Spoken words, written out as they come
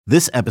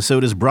This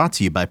episode is brought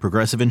to you by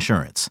Progressive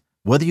Insurance.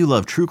 Whether you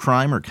love true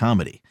crime or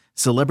comedy,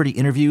 celebrity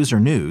interviews or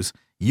news,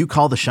 you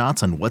call the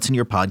shots on what's in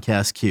your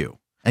podcast queue.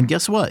 And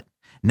guess what?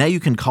 Now you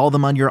can call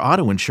them on your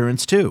auto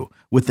insurance too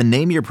with the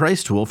Name Your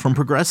Price tool from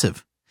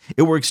Progressive.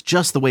 It works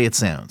just the way it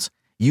sounds.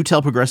 You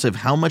tell Progressive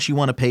how much you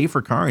want to pay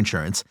for car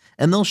insurance,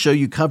 and they'll show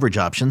you coverage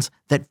options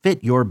that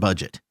fit your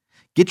budget.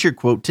 Get your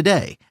quote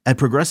today at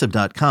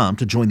Progressive.com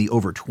to join the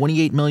over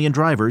 28 million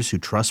drivers who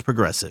trust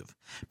Progressive.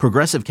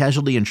 Progressive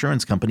Casualty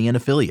Insurance Company and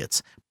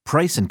Affiliates.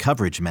 Price and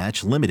coverage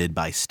match limited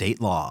by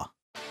state law.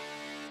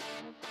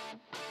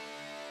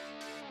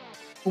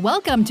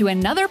 Welcome to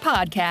another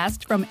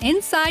podcast from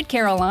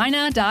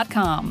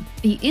InsideCarolina.com,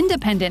 the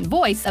independent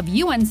voice of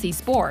UNC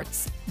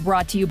sports.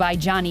 Brought to you by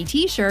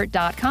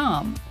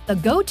JohnnyT-shirt.com, the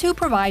go-to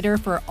provider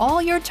for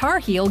all your Tar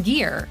Heel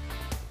gear.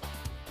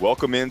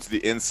 Welcome into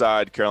the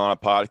Inside Carolina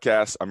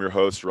podcast. I'm your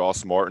host,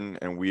 Ross Martin,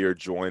 and we are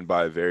joined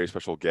by a very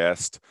special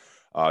guest.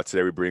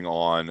 Today we bring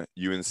on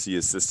UNC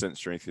assistant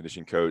strength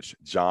conditioning coach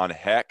Jon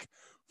Heck,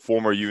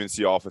 former UNC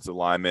offensive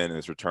lineman, and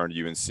has returned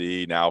to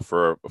UNC now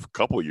for a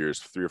couple of years,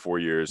 3 or 4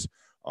 years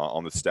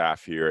on the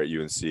staff here at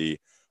UNC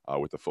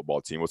with the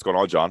football team. What's going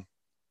on, Jon?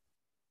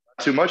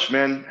 Not too much,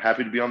 man.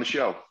 Happy to be on the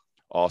show.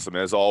 Awesome.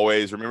 As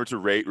always, remember to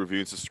rate, review,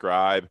 and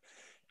subscribe.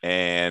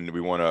 And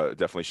we want to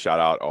definitely shout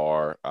out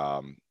our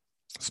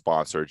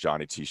sponsor,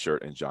 Johnny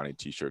T-shirt and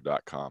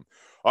JohnnyT-shirt.com.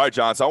 All right,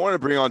 Jon. So I wanted to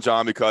bring on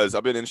Jon because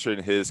I've been interested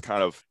in his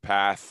kind of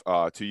path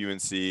to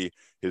UNC,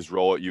 his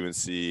role at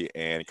UNC,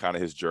 and kind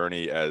of his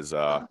journey as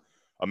a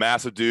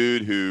massive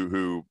dude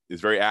who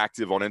is very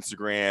active on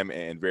Instagram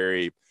and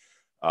very,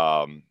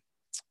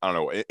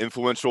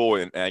 influential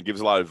and gives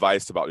a lot of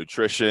advice about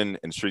nutrition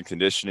and strength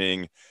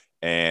conditioning.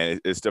 And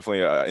it's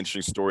definitely an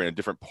interesting story and a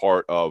different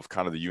part of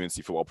kind of the UNC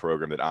football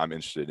program that I'm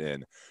interested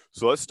in.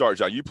 So let's start,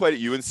 Jon. You played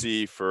at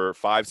UNC for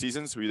 5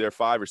 seasons. Were you there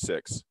 5 or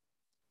 6?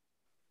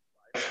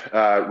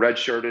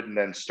 Redshirted and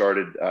then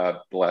started the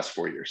last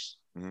 4 years.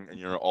 Mm-hmm. And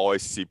you're an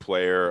all-ACC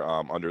player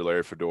under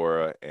Larry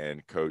Fedora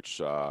and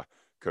Coach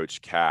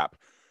Cap.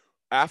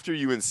 After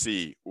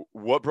UNC,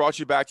 what brought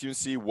you back to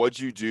UNC? What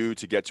did you do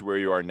to get to where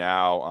you are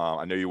now?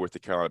 I know you were with the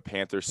Carolina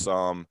Panthers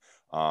some.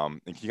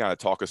 And can you kind of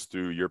talk us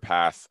through your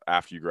path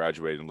after you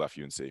graduated and left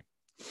UNC?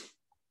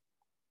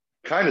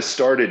 Kind of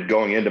started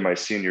going into my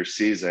senior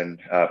season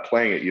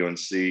playing at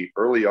UNC.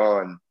 Early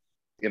on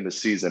in the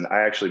season, I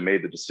actually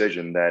made the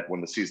decision that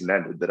when the season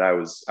ended that I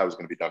was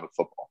going to be done with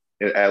football,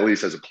 at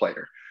least as a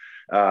player.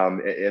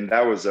 And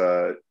that was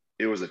a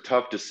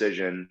tough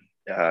decision,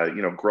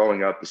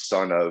 growing up the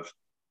son of,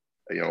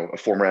 a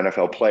former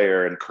NFL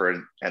player and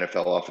current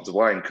NFL offensive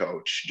line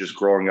coach, just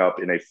growing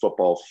up in a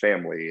football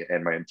family,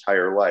 and my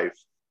entire life,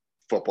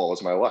 football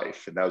was my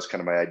life. And that was kind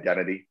of my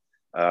identity.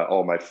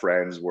 All my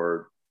friends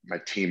were my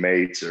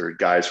teammates or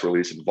guys who were at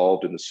least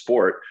involved in the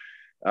sport.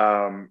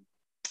 But,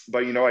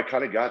 I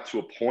kind of got to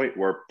a point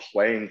where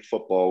playing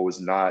football was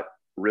not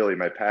really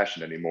my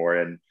passion anymore.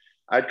 And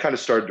I'd kind of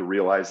started to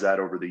realize that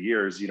over the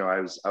years. I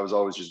was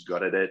always just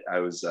good at it. I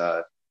was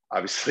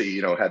obviously,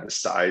 had the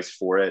size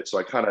for it. So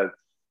I kind of,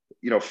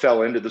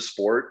 fell into the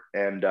sport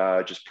and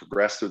just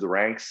progressed through the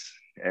ranks.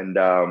 And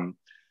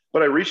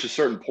but I reached a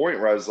certain point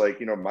where I was like,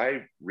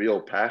 my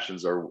real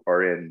passions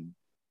are in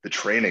the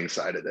training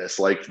side of this.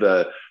 Like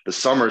the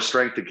summer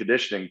strength and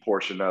conditioning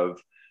portion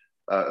of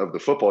the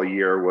football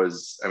year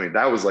was,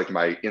 that was like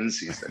my in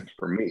season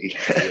for me.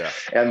 Yeah.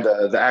 And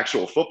the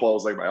actual football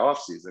was like my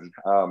off season.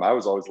 I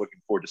was always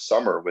looking forward to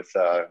summer with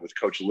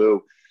Coach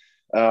Lou.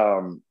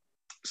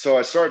 So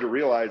I started to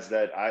realize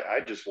that I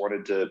just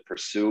wanted to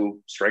pursue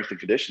strength and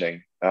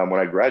conditioning when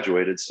I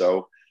graduated.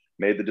 So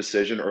made the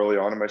decision early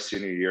on in my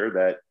senior year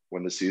that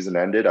when the season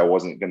ended, I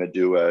wasn't going to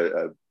do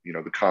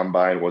the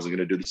combine, wasn't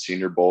going to do the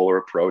Senior Bowl or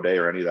a pro day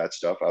or any of that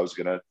stuff. I was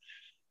going to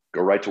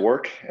go right to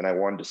work, and I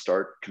wanted to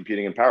start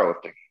competing in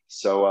powerlifting.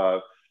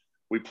 So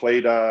we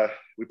played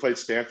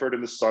Stanford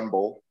in the Sun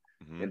Bowl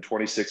in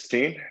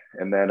 2016.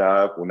 And then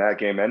when that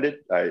game ended,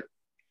 I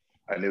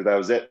knew that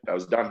was it. I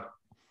was done.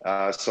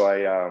 So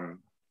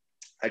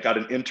I got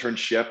an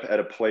internship at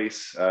a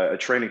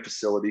training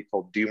facility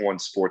called D1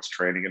 Sports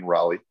Training in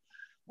Raleigh.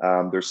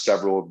 There's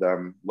several of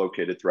them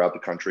located throughout the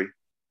country.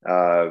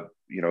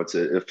 It's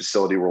a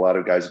facility where a lot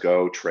of guys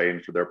go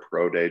train for their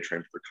pro day,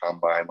 train for their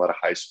combine, a lot of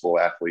high school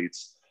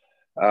athletes.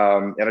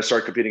 And I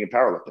started competing in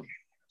powerlifting.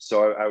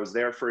 So I was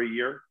there for a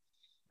year.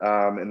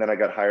 And then I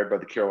got hired by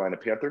the Carolina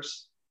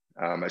Panthers.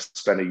 I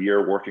spent a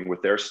year working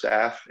with their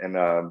staff, and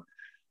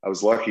I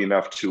was lucky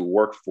enough to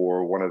work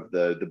for one of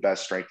the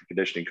best strength and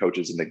conditioning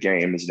coaches in the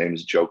game. His name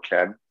is Joe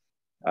Ken.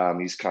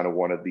 He's kind of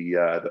one of the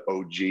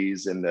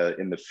OGs in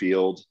the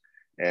field.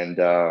 And,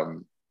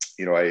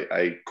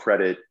 I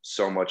credit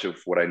so much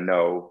of what I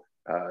know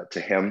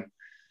to him.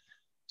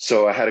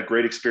 So I had a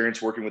great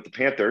experience working with the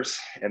Panthers,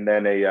 and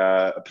then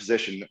a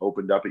position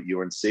opened up at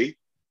UNC.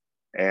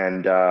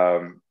 And,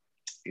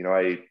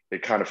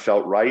 it kind of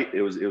felt right.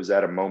 It was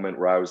at a moment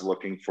where I was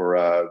looking for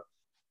a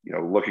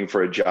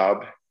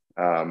job.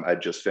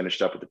 I'd just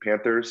finished up with the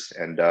Panthers,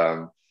 and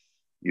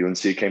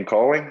UNC came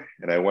calling,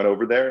 and I went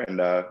over there, and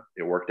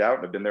it worked out,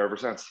 and I've been there ever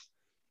since.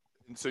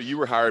 And so you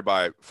were hired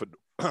by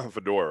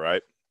Fedora,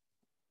 right?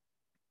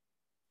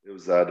 It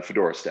was the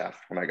Fedora staff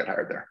when I got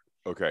hired there.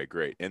 Okay,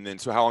 great. And then,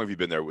 so how long have you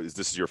been there? Is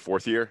this your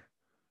 4th year?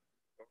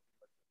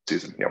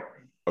 Season, yep.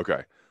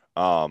 Okay,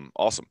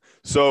 awesome.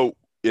 So,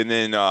 and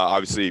then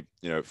obviously,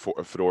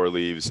 Fedora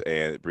leaves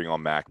and bring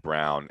on Mac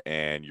Brown,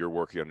 and you're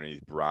working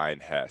underneath Brian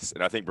Hess.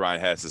 And I think Brian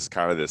Hess is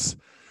kind of this,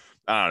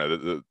 I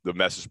don't know, the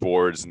message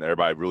boards, and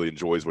everybody really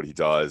enjoys what he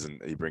does,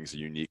 and he brings a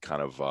unique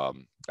kind of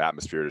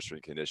atmosphere to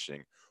strength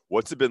conditioning.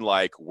 What's it been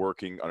like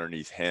working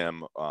underneath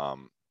him,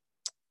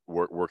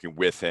 working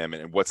with him,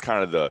 and what's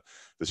kind of the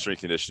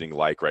strength conditioning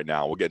like right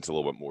now? We'll get into a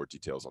little bit more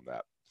details on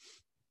that.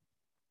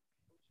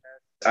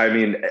 I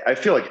mean, I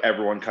feel like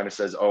everyone kind of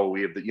says, "Oh,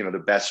 we have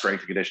the best strength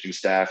and conditioning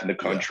staff in the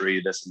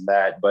country, this and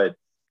that." But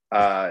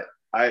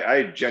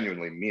I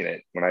genuinely mean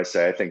it when I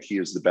say I think he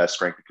is the best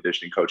strength and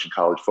conditioning coach in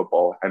college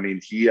football. I mean,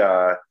 he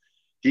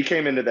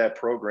came into that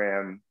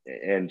program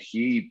and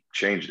he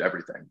changed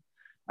everything.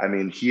 I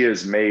mean, he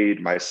has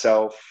made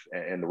myself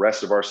and the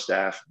rest of our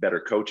staff better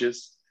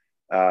coaches.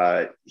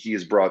 He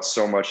has brought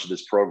so much to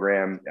this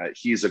program.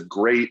 He's a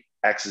great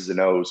X's and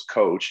O's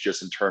coach,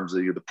 just in terms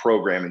of the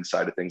programming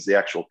side of things, the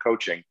actual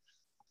coaching.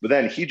 But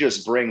then he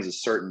just brings a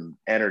certain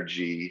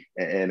energy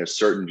and a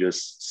certain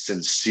just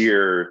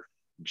sincere,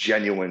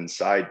 genuine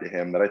side to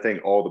him that I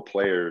think all the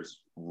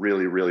players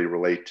really, really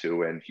relate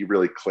to. And he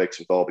really clicks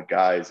with all the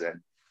guys. And,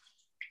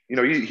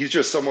 he's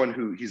just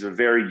someone he's a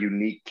very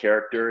unique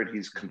character, and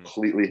he's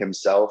completely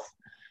himself.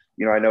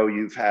 I know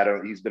he's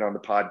been on the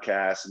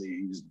podcast, and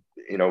he's,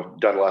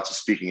 done lots of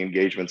speaking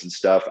engagements and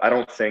stuff. I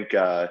don't think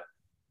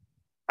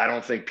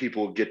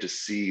people get to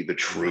see the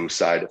true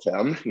side of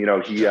him.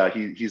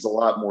 He's a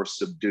lot more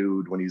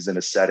subdued when he's in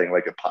a setting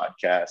like a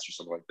podcast or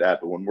something like that.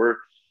 But when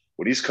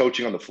he's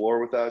coaching on the floor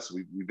with us,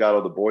 we've got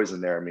all the boys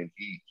in there. I mean,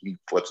 he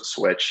flips a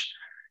switch,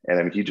 and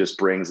I mean, he just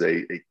brings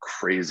a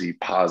crazy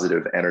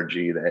positive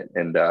energy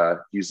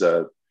he's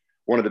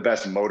one of the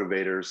best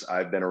motivators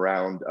I've been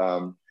around.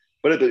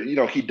 But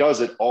he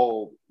does it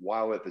all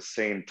while at the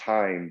same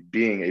time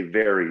being a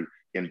very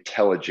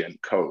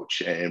intelligent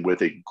coach and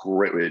with a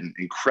great,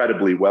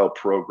 incredibly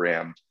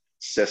well-programmed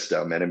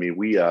system. And I mean,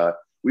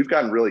 we've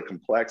gotten really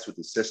complex with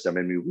the system.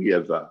 I mean, we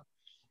have,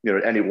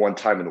 at any one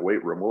time in the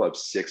weight room, we'll have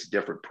 6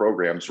 different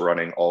programs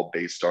running, all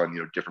based on,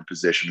 different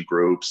position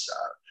groups,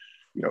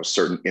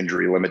 certain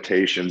injury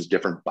limitations,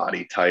 different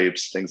body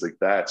types, things like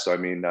that. So, I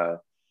mean, I'm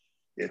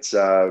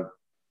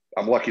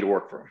lucky to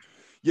work for him.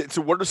 Yeah.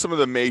 So what are some of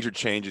the major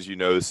changes you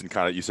noticed, and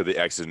kind of, you said the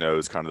X's and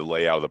O's, kind of the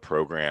layout of the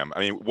program? I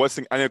mean,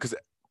 I know, because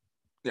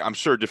I'm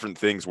sure different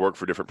things work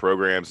for different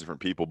programs,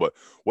 different people, but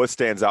what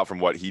stands out from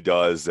what he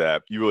does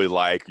that you really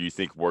like, or you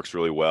think works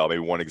really well? Maybe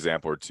one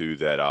example or two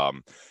that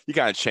you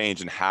kind of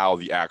change in how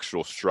the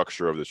actual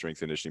structure of the strength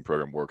conditioning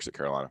program works at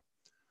Carolina.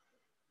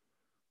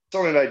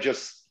 Something that I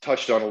just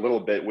touched on a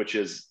little bit, which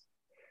is,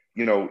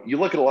 you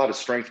look at a lot of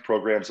strength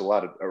programs,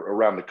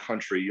 around the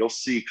country, you'll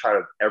see kind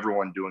of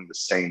everyone doing the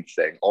same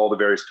thing, all the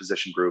various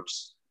position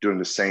groups doing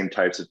the same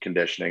types of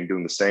conditioning,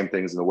 doing the same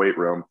things in the weight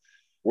room.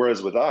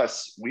 Whereas with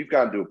us, we've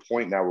gotten to a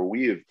point now where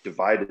we have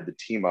divided the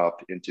team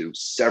up into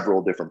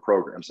several different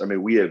programs. I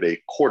mean, we have a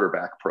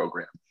quarterback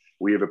program.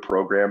 We have a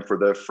program for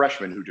the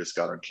freshmen who just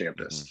got on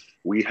campus.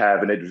 Mm-hmm. We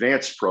have an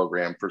advanced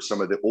program for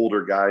some of the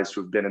older guys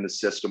who have been in the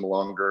system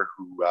longer,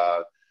 who,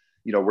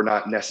 we're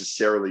not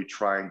necessarily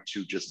trying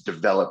to just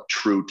develop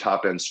true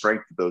top-end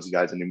strength with those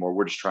guys anymore.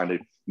 We're just trying to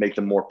make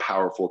them more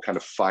powerful, kind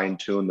of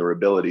fine-tune their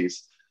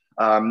abilities.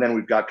 Then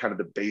we've got kind of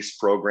the base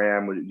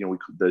program,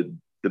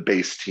 the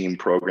base team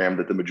program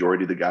that the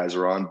majority of the guys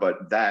are on,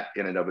 but that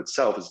in and of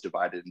itself is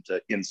divided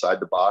into inside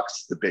the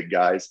box, the big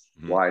guys,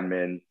 mm-hmm.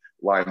 linemen,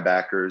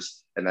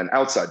 linebackers, and then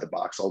outside the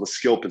box, all the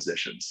skill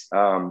positions.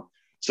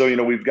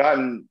 So, we've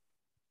gotten,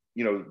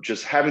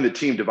 just having the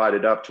team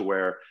divided up to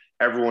where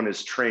everyone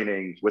is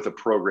training with a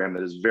program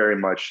that is very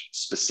much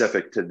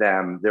specific to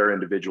them, their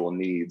individual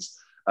needs.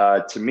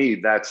 To me,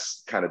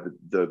 that's kind of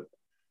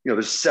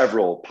there's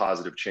several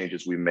positive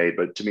changes we've made,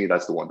 but to me,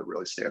 that's the one that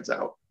really stands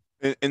out.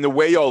 And the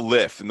way y'all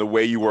lift and the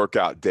way you work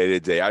out day to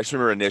day. I just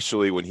remember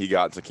initially when he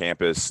got to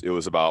campus, it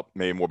was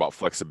maybe more about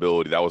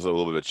flexibility. That was a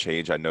little bit of a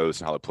change I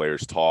noticed in how the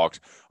players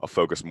talked. A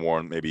focus more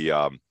on maybe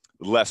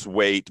less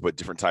weight, but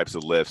different types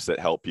of lifts that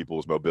help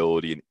people's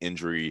mobility and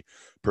injury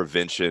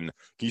prevention.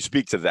 Can you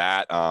speak to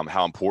that?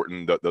 How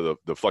important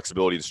the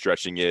flexibility and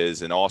stretching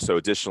is, and also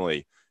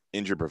additionally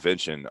injury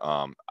prevention.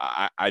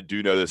 I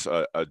do notice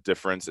a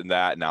difference in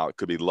that. Now it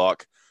could be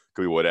luck,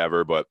 could be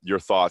whatever, but your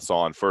thoughts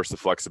on first the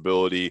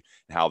flexibility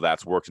and how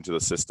that's worked into the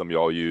system you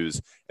all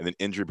use, and then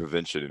injury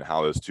prevention and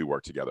how those two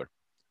work together.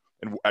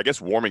 And I guess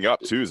warming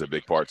up too is a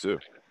big part too.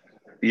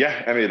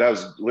 Yeah. I mean, that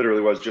was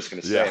literally what I was just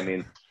going to say. Yeah. I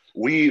mean,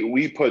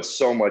 we put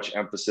so much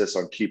emphasis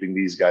on keeping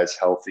these guys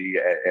healthy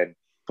and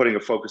putting a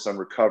focus on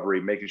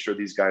recovery, making sure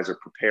these guys are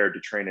prepared to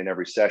train in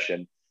every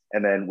session.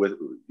 And then with,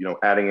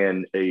 adding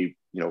in a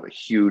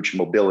huge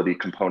mobility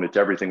component to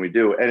everything we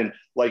do. And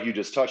like you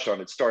just touched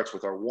on, it starts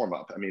with our warm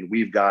up. I mean,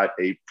 we've got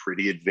a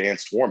pretty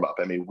advanced warm up.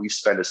 I mean, we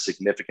spend a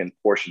significant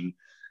portion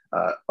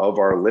of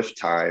our lift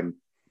time,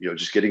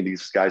 just getting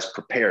these guys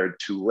prepared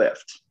to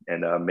lift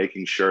and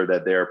making sure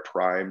that they're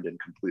primed and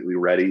completely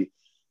ready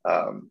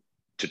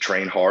to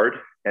train hard.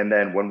 And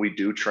then when we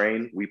do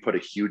train, we put a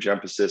huge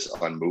emphasis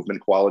on movement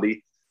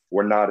quality.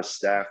 We're not a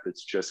staff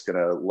that's just going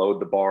to load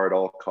the bar at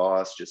all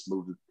costs, just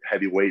move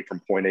heavy weight from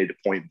point A to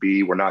point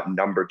B. We're not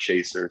number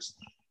chasers.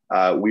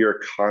 We are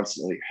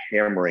constantly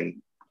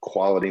hammering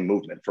quality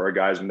movement for our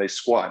guys when they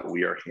squat.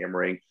 We are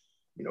hammering,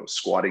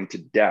 squatting to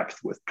depth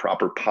with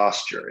proper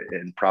posture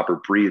and proper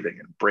breathing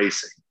and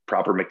bracing,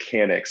 proper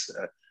mechanics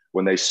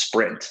when they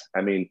sprint.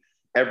 I mean,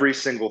 every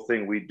single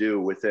thing we do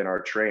within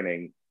our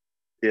training,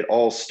 it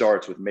all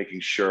starts with making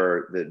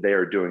sure that they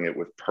are doing it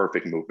with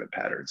perfect movement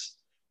patterns.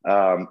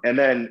 And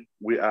then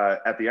we,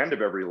 at the end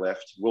of every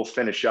lift, we'll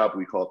finish up,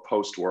 we call it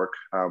post work.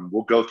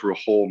 We'll go through a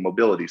whole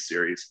mobility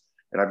series.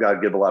 And I've got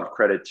to give a lot of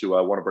credit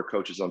to one of our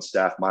coaches on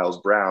staff,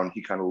 Miles Brown.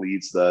 He kind of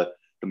leads the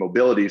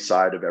mobility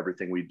side of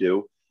everything we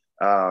do.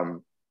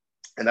 And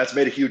that's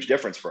made a huge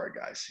difference for our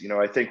guys.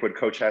 I think when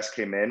Coach Hess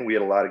came in, we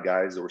had a lot of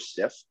guys that were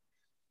stiff.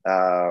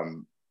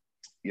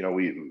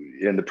 We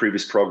in the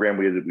previous program,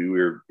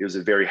 it was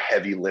a very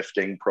heavy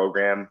lifting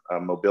program.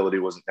 Mobility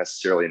wasn't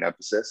necessarily an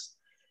emphasis.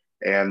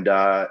 And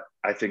I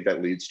think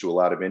that leads to a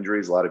lot of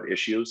injuries, a lot of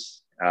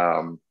issues.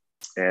 And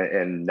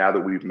now that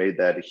we've made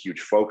that a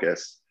huge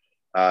focus,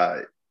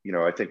 I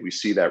think we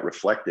see that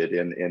reflected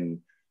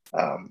in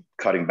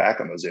cutting back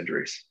on those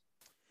injuries.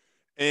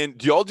 And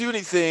do y'all do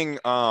anything,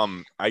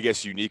 I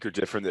guess, unique or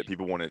different that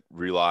people want to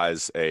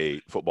realize a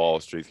football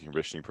strength and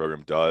conditioning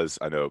program does?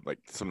 I know like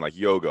something like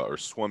yoga or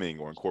swimming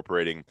or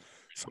incorporating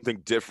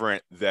something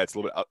different that's a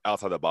little bit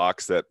outside the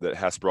box that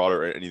Hess brought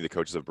or any of the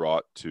coaches have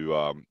brought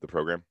to the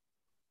program.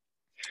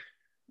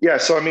 Yeah.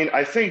 So, I mean,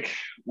 I think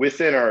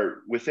within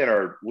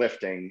our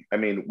lifting, I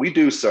mean, we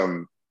do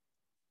some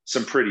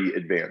pretty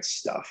advanced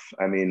stuff.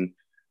 I mean,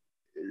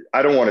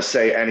 I don't want to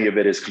say any of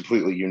it is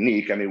completely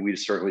unique. I mean, we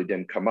certainly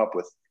didn't come up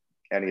with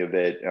any of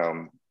it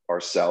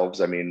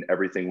ourselves. I mean,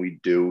 everything we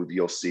do,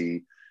 you'll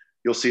see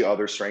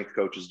other strength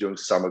coaches doing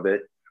some of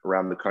it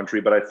around the country.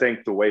 But I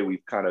think the way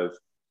we've kind of,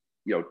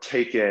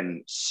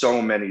 taken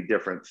so many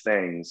different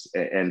things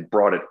and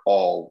brought it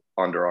all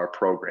under our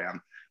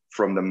program,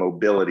 from the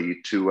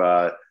mobility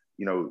to,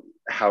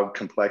 how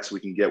complex we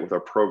can get with our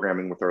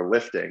programming, with our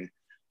lifting.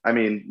 I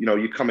mean,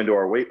 you come into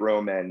our weight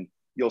room and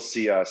you'll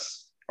see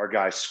our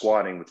guys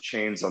squatting with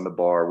chains on the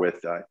bar,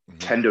 with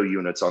tendo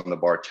units on the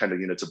bar. Tendo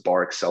units, a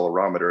bar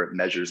accelerometer. It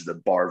measures the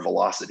bar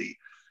velocity.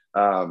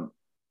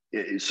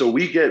 So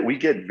we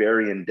get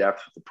very in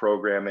depth with the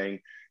programming.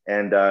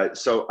 And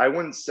so I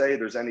wouldn't say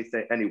there's any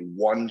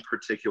one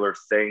particular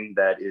thing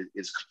that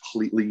is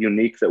completely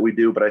unique that we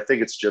do, but I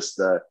think it's just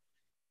the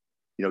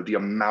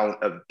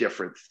amount of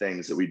different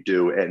things that we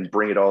do and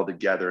bring it all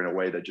together in a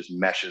way that just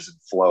meshes and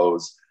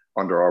flows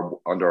under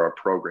our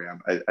program.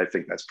 I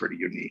think that's pretty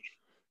unique.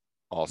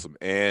 Awesome.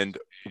 And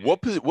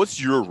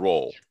what's your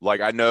role?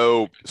 Like, I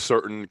know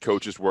certain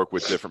coaches work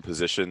with different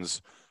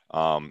positions.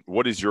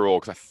 What is your role?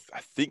 Because I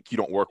think you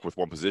don't work with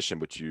one position,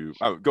 but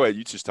go ahead.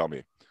 You just tell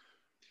me.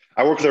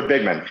 I work with our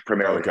big men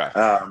primarily. Okay.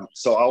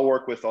 So I'll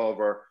work with all of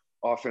our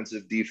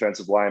offensive,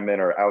 defensive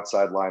linemen, or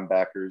outside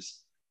linebackers.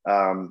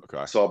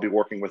 Okay. So I'll be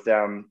working with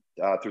them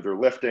through their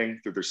lifting,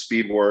 through their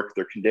speed work,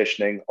 their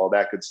conditioning, all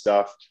that good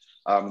stuff.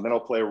 And then I'll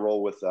play a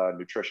role with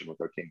nutrition with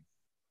our team.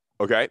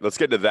 Okay, let's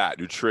get into that.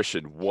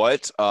 Nutrition.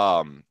 What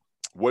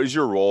is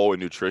your role in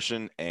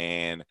nutrition?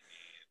 And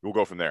we'll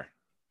go from there.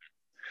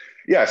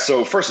 Yeah.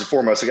 So first and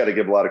foremost, I got to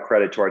give a lot of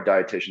credit to our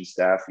dietitian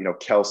staff.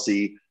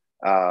 Kelsey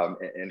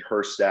and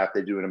her staff,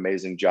 they do an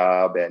amazing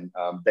job, and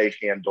they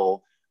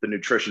handle the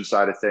nutrition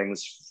side of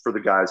things for the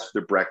guys, for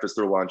their breakfast,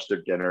 their lunch,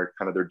 their dinner,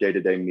 kind of their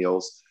day-to-day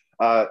meals.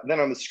 Then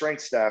on the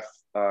strength staff,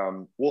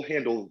 we'll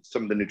handle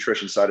some of the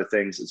nutrition side of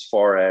things as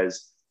far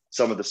as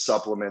some of the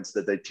supplements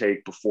that they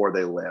take before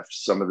they lift,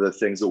 some of the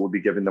things that we'll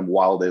be giving them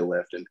while they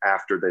lift and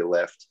after they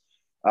lift.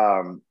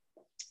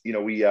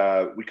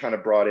 We kind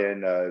of brought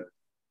in,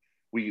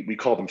 we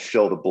call them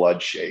fill the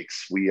blood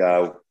shakes. We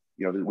have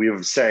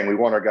a saying, we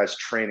want our guys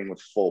training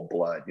with full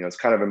blood. It's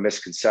kind of a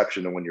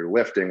misconception that when you're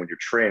lifting, when you're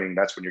training,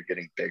 that's when you're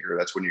getting bigger.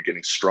 That's when you're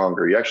getting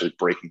stronger. You're actually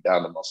breaking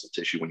down the muscle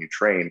tissue when you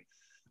train.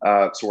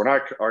 So when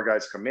our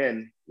guys come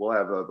in, we'll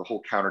have the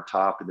whole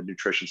countertop in the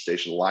nutrition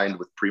station lined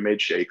with pre-made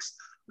shakes.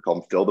 We call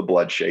them fill the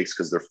blood shakes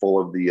because they're full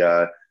of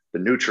the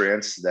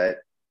nutrients that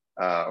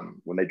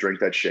when they drink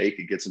that shake,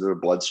 it gets into their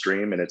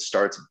bloodstream and it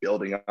starts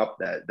building up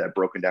that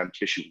broken down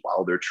tissue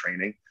while they're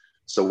training.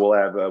 So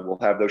we'll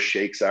have those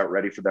shakes out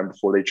ready for them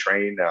before they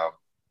train.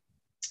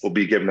 We'll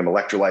be giving them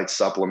electrolyte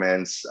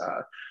supplements,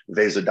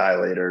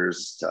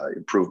 vasodilators to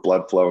improve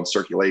blood flow and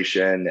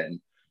circulation,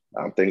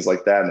 and things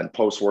like that. And then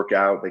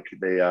post-workout,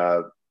 they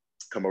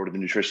come over to the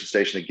nutrition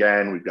station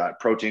again. We've got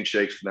protein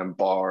shakes for them,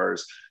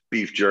 bars,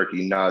 beef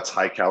jerky, nuts,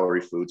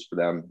 high-calorie foods for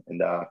them.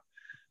 And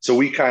so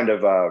we kind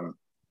of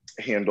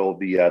handle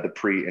the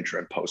pre, intra,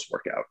 and post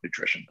workout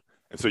nutrition.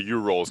 And so your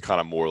role is kind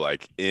of more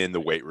like in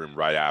the weight room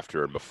right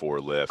after and before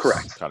lifts,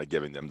 Correct. kind of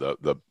giving them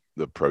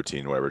the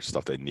protein, whatever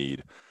stuff they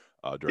need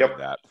during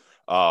that.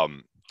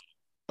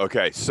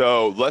 Okay,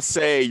 so let's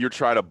say you're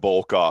trying to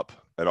bulk up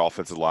an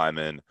offensive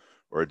lineman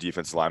or a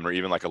defensive lineman, or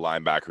even like a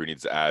linebacker who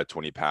needs to add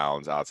 20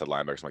 pounds, outside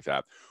linebacker, something like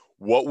that.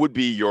 What would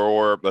be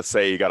let's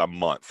say you got a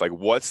month, like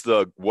what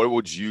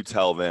would you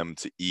tell them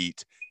to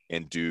eat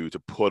and do to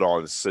put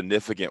on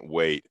significant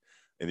weight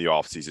in the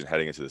off season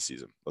heading into the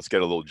season? Let's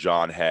get a little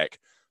Jon Heck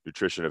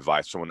nutrition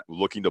advice, someone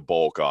looking to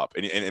bulk up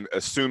and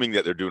assuming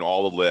that they're doing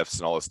all the lifts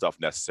and all the stuff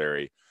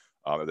necessary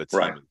that the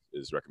team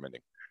is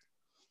recommending.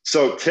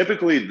 So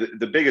typically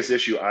the biggest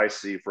issue I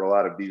see for a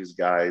lot of these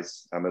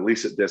guys, at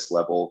least at this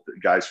level, the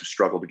guys who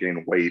struggle to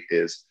gain weight,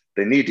 is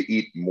they need to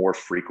eat more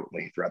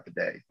frequently throughout the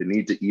day. They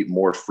need to eat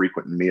more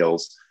frequent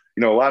meals.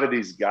 A lot of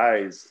these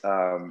guys,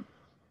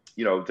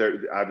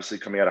 they're obviously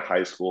coming out of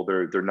high school.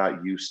 They're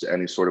not used to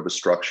any sort of a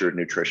structured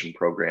nutrition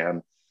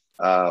program.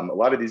 A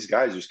lot of these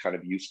guys are just kind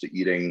of used to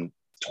eating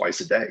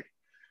twice a day.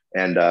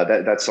 And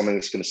that's something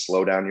that's going to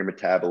slow down your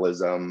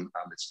metabolism.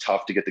 It's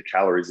tough to get the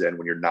calories in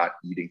when you're not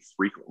eating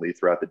frequently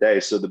throughout the day.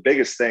 So the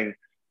biggest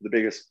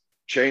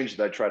change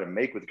that I try to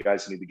make with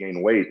guys who need to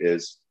gain weight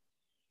is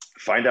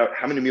find out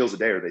how many meals a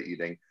day are they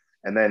eating,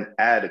 and then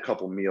add a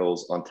couple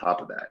meals on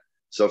top of that.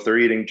 So if they're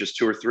eating just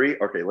 2 or 3,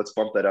 okay, let's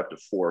bump that up to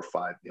 4 or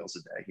 5 meals a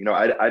day.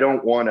 I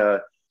don't want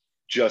to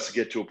just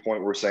get to a point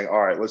where we're saying,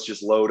 all right, let's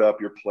just load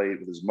up your plate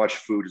with as much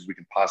food as we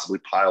can possibly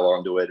pile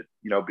onto it,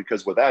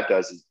 because what that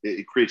does is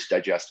it creates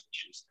digestive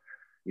issues.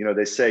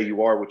 They say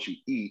you are what you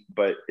eat,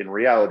 but in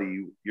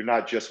reality, you're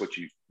not just what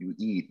you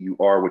eat, you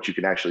are what you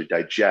can actually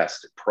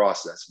digest and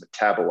process,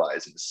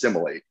 metabolize, and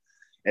assimilate.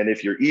 And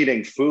if you're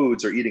eating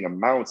foods or eating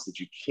amounts that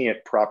you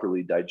can't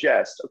properly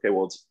digest, okay,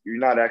 well, you're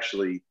not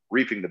actually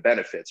reaping the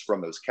benefits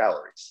from those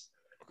calories.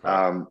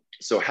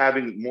 So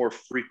having more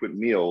frequent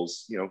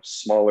meals,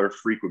 smaller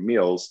frequent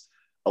meals,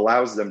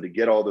 allows them to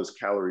get all those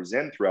calories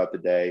in throughout the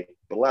day,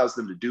 but allows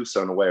them to do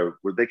so in a way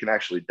where they can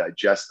actually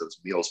digest those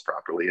meals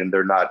properly. And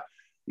they're not,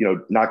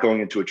 not going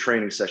into a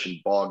training session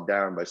bogged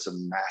down by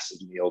some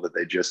massive meal that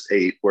they just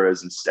ate.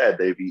 Whereas instead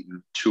they've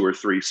eaten 2 or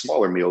 3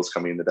 smaller meals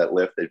coming into that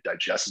lift. They've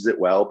digested it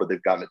well, but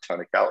they've gotten a ton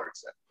of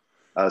calories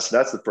in. So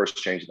that's the first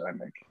change that I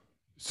make.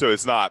 So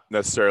it's not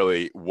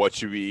necessarily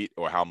what you eat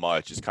or how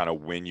much, it's kind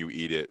of when you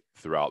eat it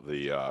throughout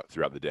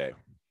the day.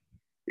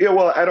 Yeah,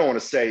 well, I don't want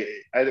to say,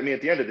 at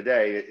the end of the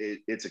day,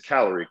 it's a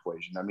calorie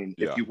equation.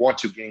 If you want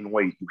to gain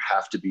weight, you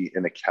have to be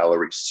in a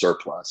calorie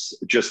surplus.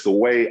 Just the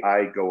way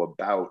I go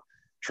about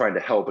trying to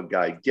help a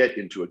guy get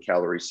into a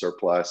calorie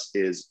surplus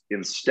is,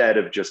 instead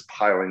of just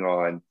piling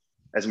on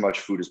as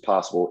much food as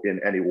possible in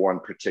any one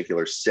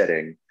particular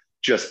sitting,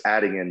 just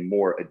adding in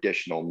more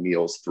additional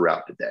meals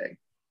throughout the day.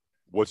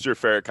 What's your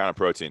favorite kind of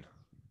protein?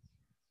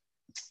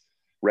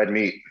 Red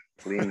meat,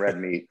 lean red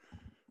meat.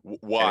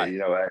 Why?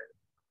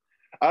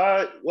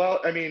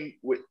 And,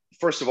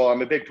 first of all,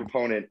 I'm a big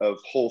proponent of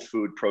whole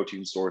food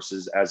protein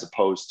sources as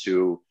opposed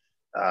to,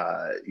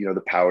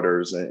 the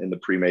powders and the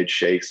pre-made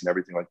shakes and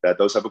everything like that.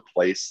 Those have a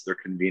place. They're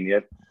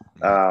convenient.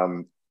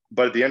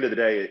 But at the end of the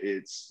day,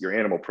 it's your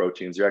animal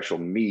proteins, your actual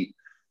meat,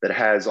 that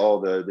has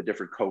all the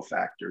different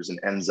cofactors and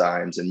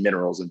enzymes and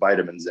minerals and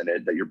vitamins in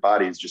it that your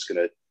body is just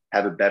going to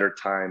have a better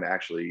time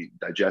actually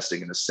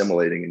digesting and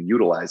assimilating and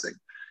utilizing.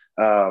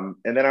 And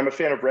then I'm a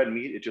fan of red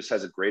meat. It just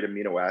has a great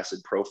amino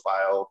acid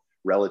profile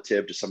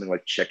relative to something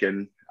like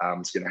chicken.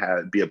 It's going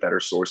to be a better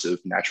source of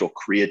natural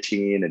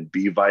creatine and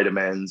B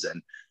vitamins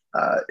and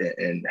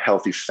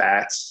healthy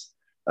fats.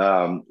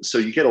 So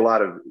you get a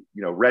lot of,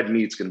 red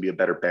meat's going to be a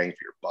better bang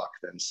for your buck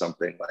than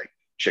something like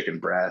chicken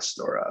breast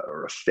or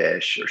a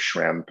fish or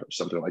shrimp or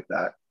something like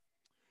that.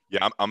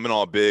 Yeah, I'm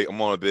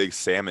on a big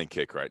salmon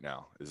kick right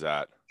now. Is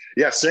that?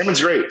 Yeah,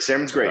 salmon's great.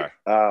 Salmon's great.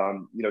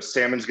 Okay.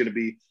 Salmon's going to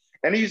be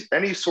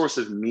any source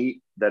of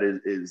meat that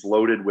is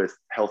loaded with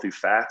healthy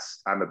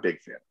fats. I'm a big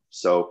fan.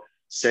 So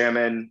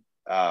salmon,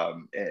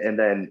 and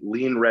then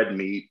lean red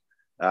meat.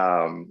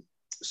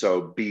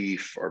 So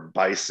beef or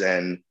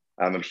bison.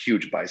 I'm a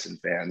huge bison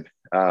fan.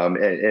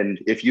 And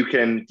if you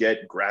can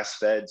get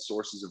grass-fed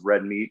sources of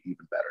red meat,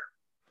 even better.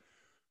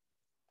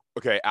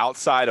 Okay,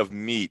 outside of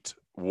meat,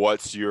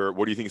 what do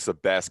you think is the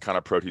best kind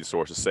of protein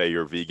source? Let's say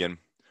you're vegan.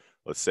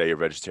 Let's say you're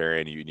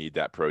vegetarian, you need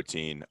that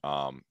protein.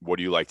 What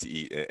do you like to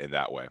eat in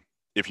that way?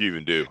 If you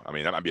even do.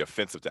 That might be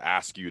offensive to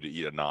ask you to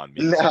eat a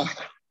non-meat. No.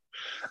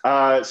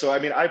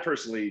 I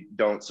personally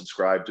don't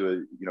subscribe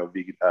to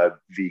a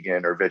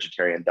vegan or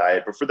vegetarian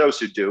diet, but for those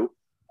who do,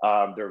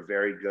 there are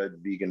very good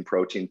vegan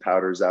protein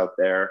powders out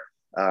there.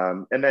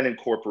 And then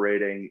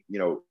incorporating,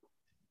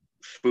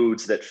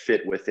 foods that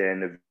fit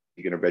within a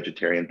vegan or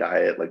vegetarian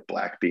diet, like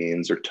black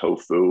beans or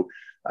tofu,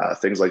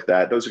 things like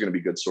that. Those are going to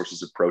be good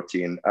sources of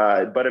protein.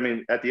 But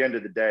at the end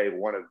of the day,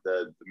 one of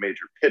the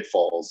major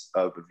pitfalls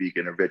of a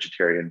vegan or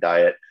vegetarian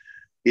diet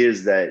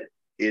is that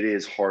it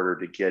is harder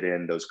to get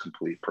in those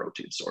complete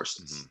protein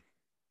sources.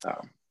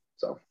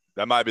 So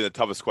that might be the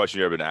toughest question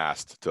you've ever been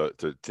asked, to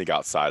think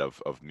outside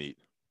of meat.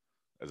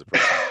 as a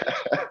person?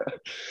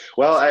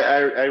 Well,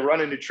 I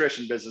run a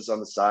nutrition business on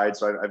the side.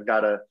 So I've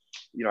got I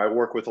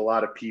work with a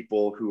lot of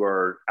people who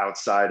are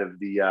outside of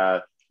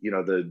the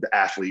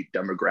athlete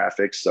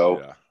demographic.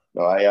 So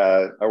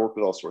I work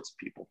with all sorts of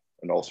people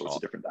and all sorts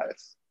of different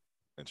diets.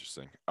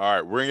 Interesting. All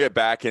right, we're gonna get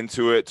back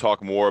into it.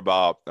 Talk more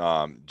about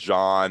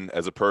Jon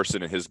as a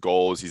person and his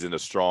goals. He's into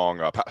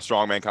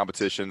strongman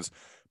competitions,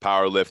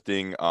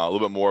 powerlifting. A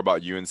little bit more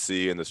about UNC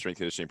and the strength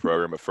conditioning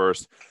program. But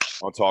first, I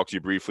want to talk to you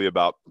briefly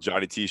about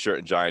Johnny T-shirt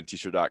and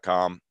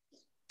JohnnyT-shirt.com.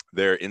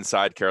 They're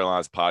Inside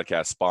Carolina's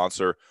podcast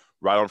sponsor,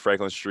 right on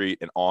Franklin Street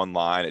and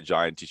online at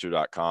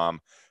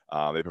JohnnyT-shirt.com.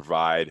 They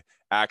provide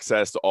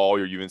access to all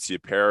your UNC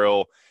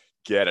apparel.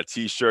 Get a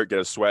T-shirt, get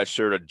a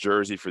sweatshirt, a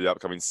jersey for the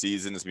upcoming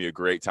season. It's going to be a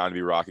great time to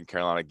be rocking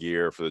Carolina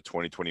gear for the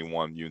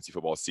 2021 UNC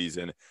football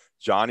season.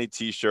 Johnny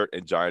T-shirt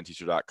and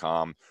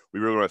JohnnyT-shirt.com. We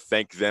really want to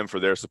thank them for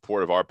their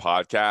support of our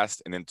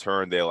podcast. And in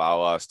turn, they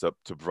allow us to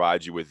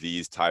provide you with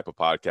these type of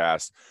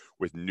podcasts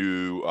with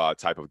new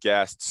type of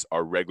guests,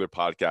 our regular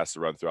podcasts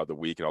to run throughout the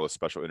week, and all the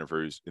special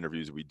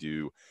interviews we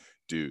do.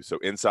 So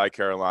Inside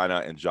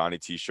Carolina and Johnny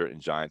T-shirt and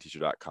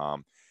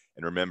JohnnyT-shirt.com.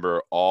 And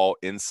remember, all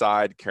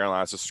Inside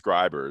Carolina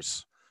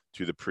subscribers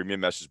to the premium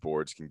message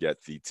boards can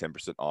get the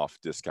 10% off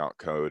discount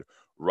code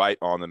right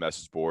on the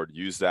message board.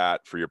 Use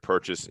that for your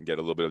purchase and get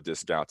a little bit of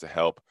discount to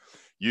help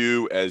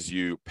you as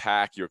you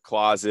pack your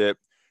closet,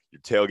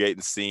 your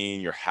tailgating scene,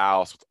 your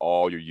house with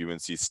all your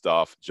UNC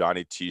stuff.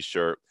 Johnny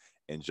T-shirt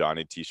and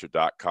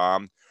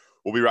JohnnyT-shirt.com.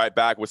 We'll be right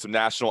back with some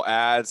national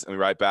ads, and we'll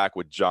be right back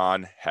with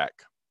Jon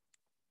Heck.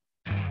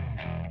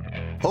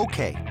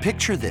 Okay,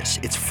 picture this.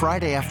 It's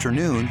Friday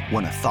afternoon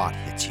when a thought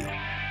hits you.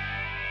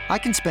 I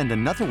can spend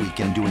another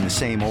weekend doing the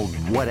same old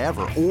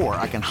whatever, or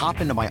I can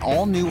hop into my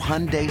all-new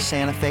Hyundai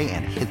Santa Fe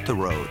and hit the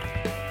road.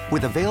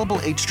 With available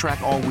H-Track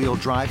all-wheel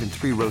drive and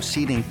 3-row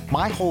seating,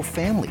 my whole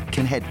family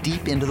can head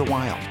deep into the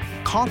wild.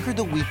 Conquer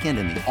the weekend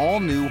in the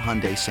all-new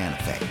Hyundai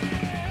Santa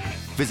Fe.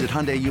 Visit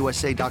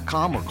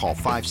HyundaiUSA.com or call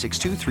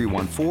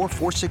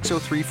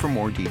 562-314-4603 for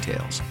more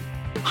details.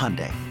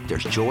 Hyundai,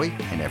 there's joy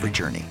in every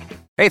journey.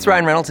 Hey, it's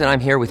Ryan Reynolds, and I'm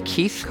here with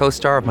Keith,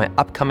 co-star of my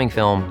upcoming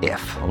film,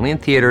 If, only in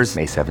theaters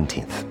May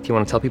 17th. Do you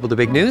want to tell people the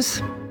big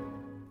news?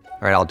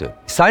 All right, I'll do it.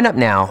 Sign up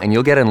now and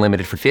you'll get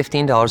unlimited for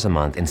 $15 a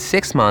month and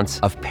 6 months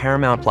of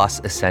Paramount Plus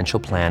Essential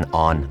Plan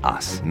on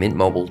us.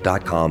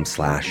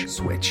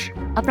 MintMobile.com/switch.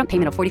 Upfront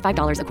payment of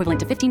 $45 equivalent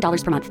to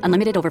 $15 per month.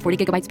 Unlimited over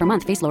 40 gigabytes per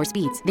month. Face lower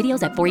speeds.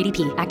 Videos at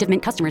 480p. Active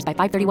Mint customers by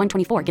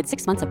 531.24 get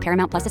 6 months of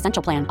Paramount Plus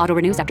Essential Plan. Auto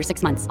renews after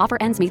 6 months. Offer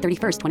ends May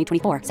 31st,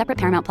 2024. Separate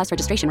Paramount Plus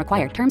registration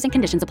required. Terms and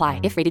conditions apply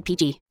if rated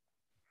PG.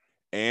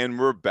 And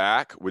we're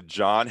back with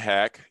Jon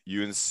Heck,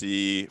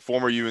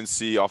 former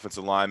UNC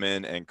offensive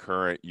lineman and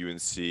current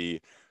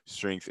UNC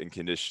strength and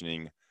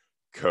conditioning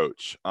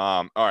coach.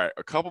 All right,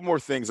 a couple more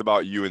things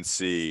about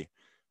UNC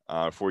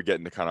before we get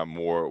into kind of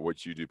more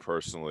what you do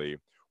personally.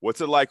 What's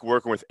it like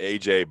working with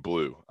AJ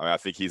Blue? I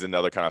think he's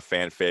another kind of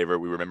fan favorite.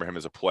 We remember him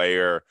as a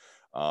player.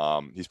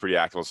 He's pretty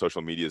active on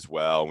social media as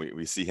well.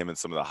 We see him in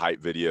some of the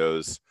hype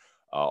videos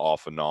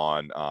off and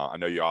on. I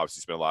know you obviously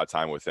spent a lot of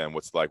time with him.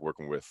 What's it like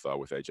working with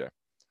AJ?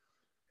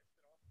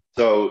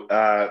 So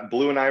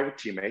Blue and I were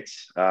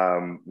teammates.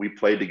 We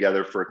played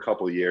together for a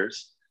couple of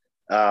years.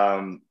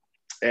 And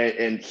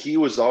he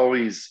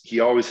always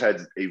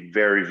had a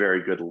very,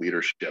 very good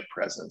leadership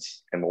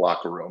presence in the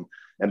locker room.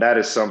 And that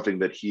is something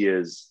that he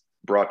has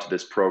brought to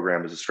this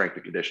program as a strength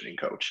and conditioning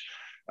coach.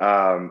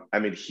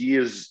 He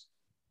is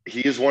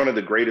one of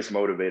the greatest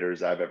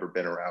motivators I've ever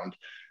been around.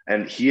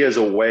 And he has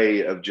a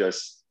way of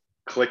just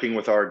clicking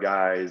with our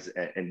guys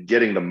and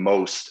getting the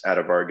most out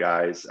of our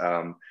guys.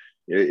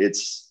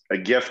 It's a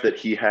gift that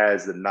he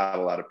has that not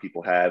a lot of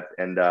people have.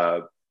 And,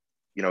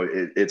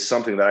 it's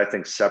something that I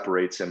think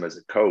separates him as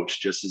a coach,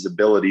 just his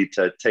ability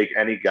to take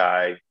any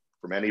guy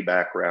from any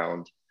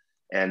background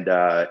and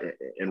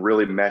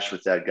really mesh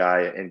with that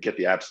guy and get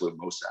the absolute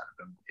most out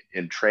of him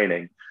in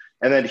training.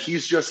 And then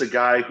he's just a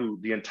guy who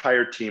the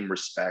entire team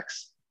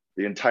respects,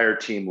 the entire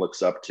team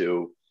looks up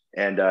to.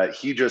 And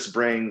he just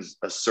brings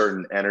a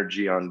certain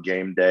energy on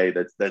game day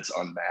that's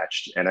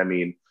unmatched.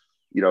 And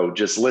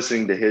just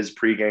listening to his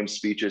pregame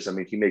speeches,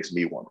 he makes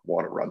me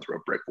want to run through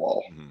a brick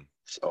wall. Mm-hmm.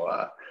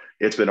 So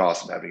it's been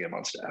awesome having him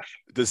on staff.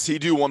 Does he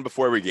do one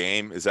before every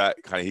game? Is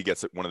that kind of he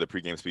gets one of the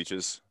pregame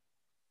speeches?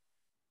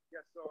 Yeah.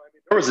 So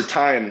there was a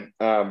time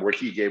where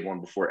he gave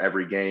one before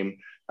every game.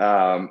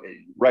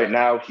 Right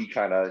now,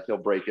 he'll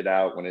break it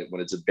out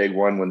when it's a big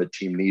one when the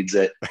team needs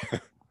it.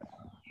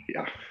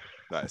 Yeah.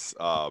 Nice.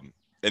 And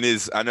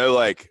is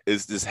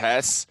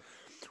Hess?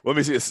 Let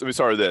me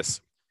start with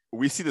this.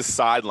 We see the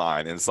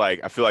sideline, and it's like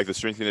I feel like the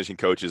strength and conditioning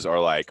coaches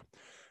are like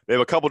they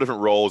have a couple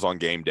different roles on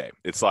game day.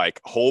 It's like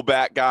hold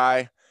back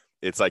guy,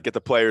 it's like get the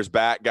players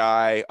back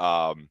guy,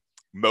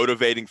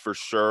 motivating for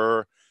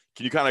sure.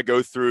 Can you kind of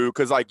go through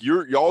because like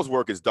y'all's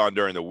work is done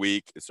during the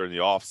week, it's during the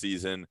off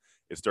season,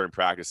 it's during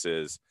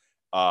practices.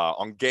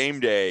 On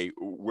game day,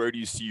 where do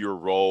you see your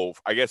role?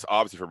 I guess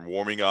obviously from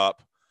warming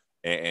up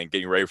and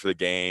getting ready for the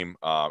game,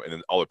 and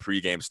then all the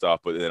pregame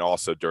stuff, but then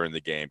also during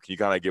the game. Can you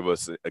kind of give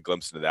us a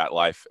glimpse into that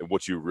life and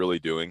what you're really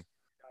doing?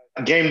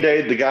 Game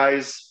day, the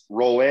guys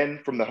roll in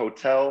from the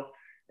hotel,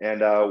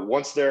 and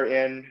once they're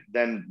in,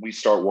 then we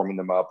start warming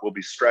them up. We'll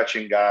be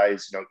stretching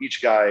guys.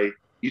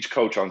 Each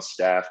coach on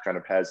staff kind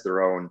of has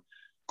their own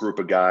group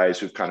of guys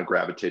who've kind of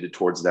gravitated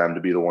towards them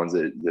to be the ones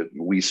that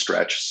we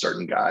stretch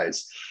certain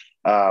guys.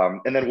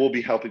 And then we'll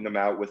be helping them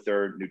out with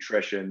their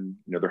nutrition,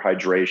 their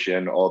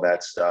hydration, all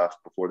that stuff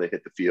before they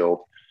hit the field.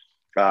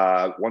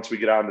 Once we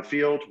get out on the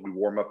field, we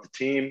warm up the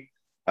team.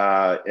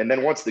 And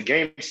then once the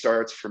game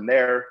starts, from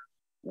there,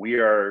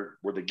 we're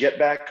the get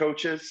back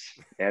coaches.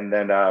 And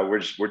then we're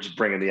just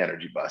bringing the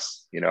energy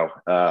bus,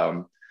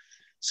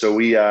 So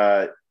we,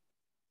 our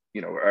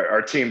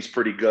team's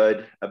pretty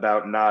good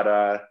about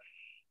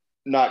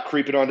not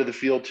creeping onto the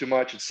field too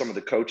much. It's some of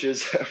the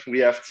coaches we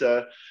have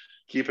to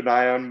keep an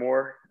eye on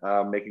more,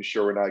 making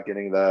sure we're not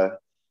getting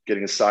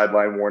a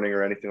sideline warning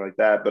or anything like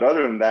that. But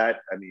other than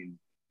that, I mean,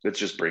 it's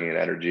just bringing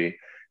energy.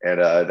 And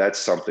that's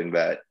something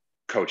that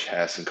Coach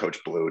Hess and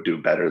Coach Blue do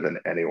better than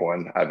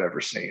anyone I've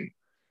ever seen.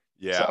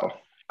 Yeah. So.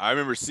 I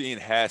remember seeing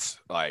Hess,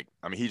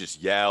 he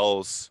just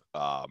yells.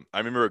 I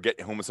remember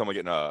getting home with someone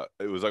it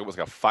was almost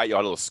like a fight. You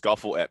had a little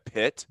scuffle at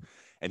Pitt,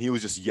 and he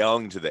was just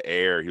yelling to the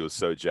air. He was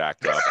so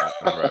jacked up. I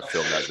remember I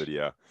filmed that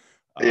video.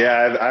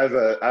 Yeah, I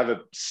have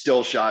a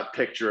still shot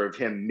picture of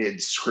him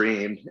mid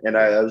scream, and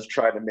I was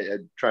trying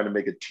to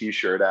make a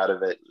T-shirt out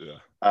of it. Yeah.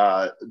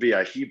 But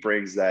yeah, he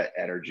brings that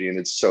energy, and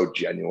it's so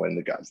genuine.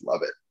 The guys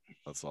love it.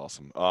 That's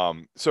awesome.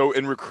 So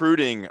in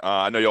recruiting,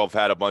 I know y'all have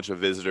had a bunch of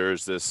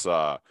visitors this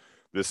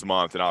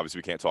month, and obviously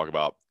we can't talk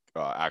about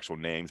actual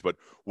names, but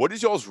what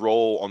is y'all's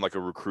role on like a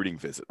recruiting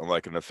visit, on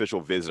like an official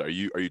visit? Are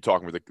you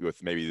talking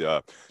with maybe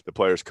the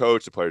player's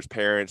coach, the player's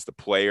parents, the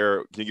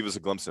player? Can you give us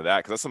a glimpse of that?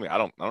 Because that's something I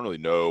don't really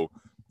know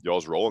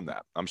y'all's role in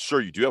that. I'm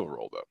sure you do have a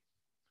role though.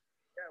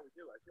 Yeah, we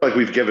do. I feel like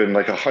we've given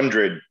like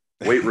 100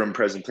 weight room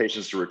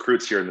presentations to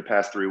recruits here in the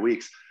past 3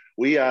 weeks.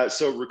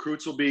 So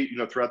recruits will be,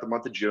 throughout the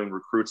month of June,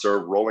 recruits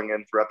are rolling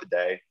in throughout the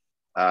day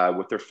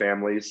with their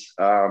families.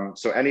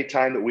 So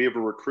anytime that we have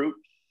a recruit,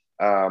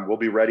 we'll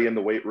be ready in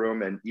the weight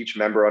room, and each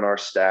member on our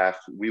staff,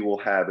 we will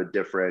have a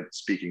different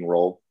speaking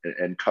role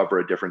and cover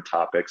a different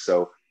topic.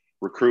 So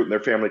recruit and their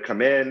family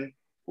come in.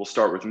 We'll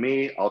start with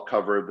me. I'll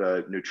cover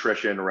the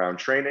nutrition around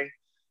training.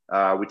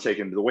 We take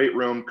them to the weight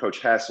room. Coach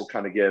Hess will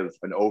kind of give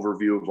an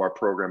overview of our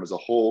program as a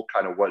whole,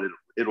 kind of what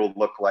it'll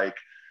look like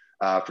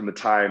from the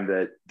time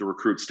that the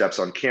recruit steps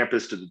on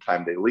campus to the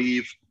time they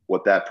leave,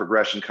 what that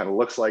progression kind of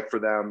looks like for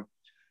them.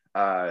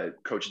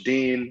 Coach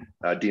Dean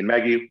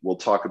Meggie will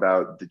talk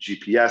about the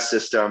GPS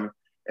system,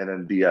 and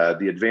then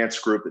the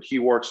advanced group that he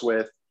works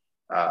with.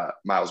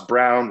 Miles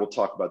Brown will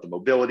talk about the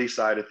mobility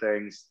side of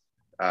things.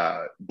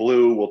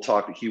 Blue will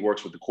talk, he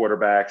works with the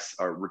quarterbacks,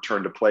 our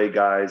return to play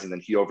guys, and then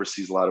he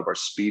oversees a lot of our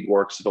speed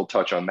work, so he'll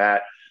touch on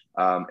that.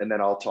 And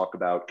then I'll talk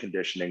about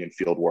conditioning and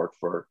field work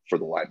for the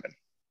linemen.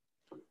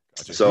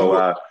 Gotcha.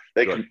 So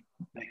they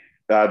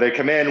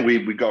come in,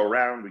 we go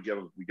around, we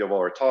give all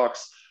our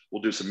talks.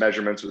 We'll do some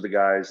measurements with the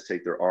guys,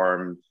 take their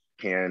arm,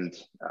 hand,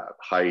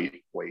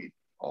 height, weight,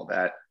 all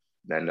that,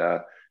 then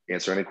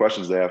answer any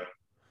questions they have.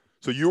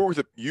 So you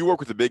work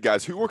with the big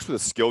guys. Who works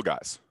with the skill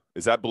guys?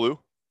 Is that Blue?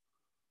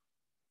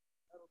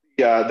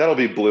 Yeah, that'll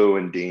be Blue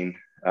and Dean.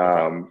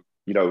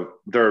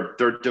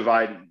 They're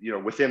divided.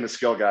 Within the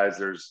skill guys,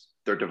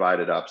 they're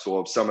divided up. So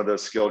we'll have some of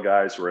those skill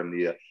guys who are in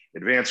the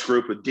advanced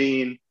group with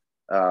Dean.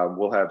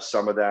 We'll have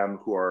some of them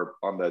who are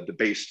on the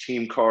base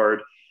team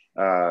card.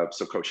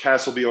 So Coach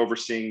Hess will be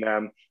overseeing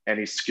them.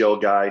 Any skill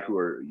guy who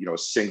are,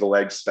 single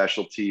leg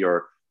specialty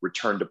or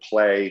return to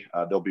play,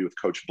 they'll be with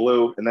Coach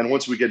Blue. And then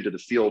once we get into the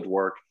field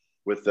work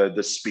with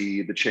the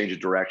speed, the change of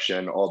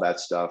direction, all that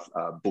stuff,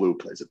 Blue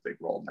plays a big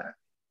role in that.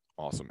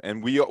 Awesome.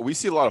 And we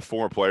see a lot of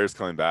former players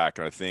coming back,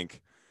 and I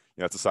think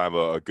that's a sign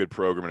of a good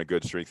program and a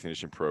good strength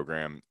conditioning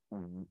program.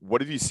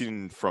 What have you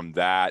seen from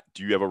that?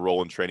 Do you have a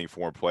role in training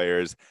former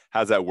players?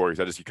 How's that work? Is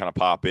that just you kind of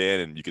pop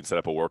in and you can set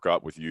up a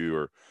workup with you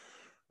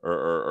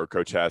or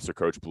Coach Hess or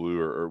Coach Blue,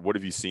 or what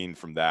have you seen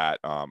from that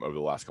over the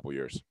last couple of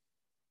years?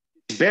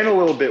 It's been a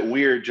little bit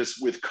weird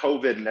just with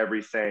COVID and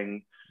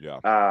everything.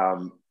 Yeah.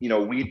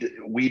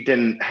 We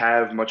didn't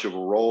have much of a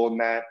role in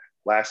that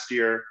last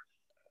year.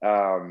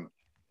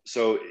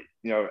 So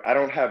I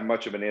don't have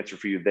much of an answer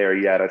for you there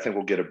yet. I think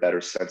we'll get a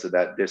better sense of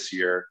that this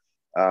year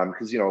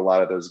because, a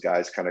lot of those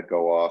guys kind of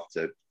go off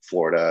to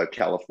Florida,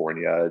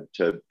 California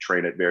to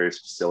train at various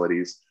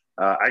facilities.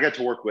 I got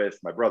to work with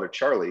my brother,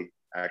 Charlie,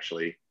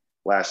 actually,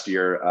 last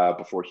year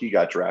before he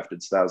got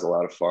drafted. So that was a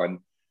lot of fun.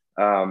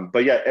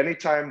 But yeah,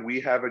 anytime we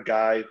have a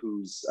guy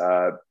who's,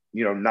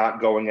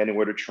 not going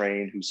anywhere to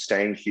train, who's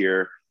staying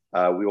here,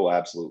 we will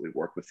absolutely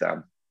work with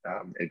them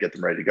and get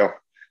them ready to go.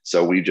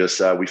 So we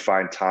just, we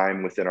find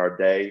time within our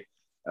day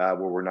where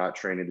we're not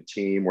training the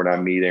team, we're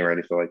not meeting or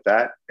anything like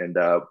that. And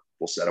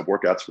we'll set up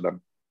workouts for them.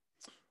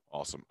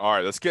 Awesome. All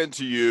right, let's get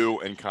into you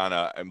and kind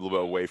of a little bit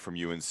away from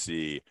UNC.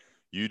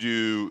 You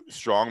do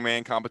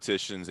strongman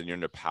competitions and you're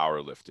into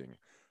powerlifting.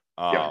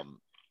 Yeah.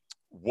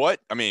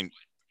 I mean,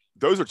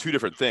 those are two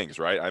different things,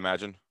 right? I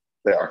imagine.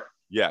 They are.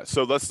 Yeah.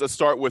 So let's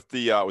start with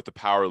the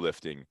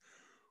powerlifting.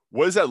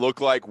 What does that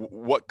look like?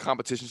 What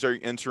competitions are you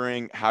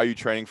entering? How are you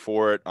training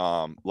for it?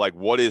 Like,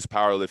 what does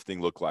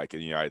powerlifting look like in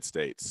the United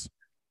States?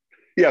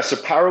 Yeah. So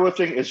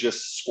powerlifting is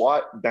just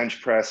squat,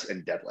 bench press,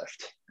 and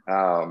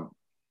deadlift.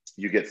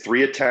 You get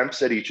 3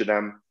 attempts at each of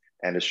them,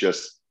 and it's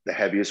just the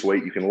heaviest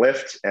weight you can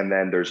lift. And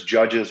then there's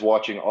judges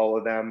watching all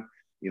of them.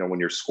 You know, when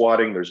you're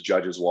squatting, there's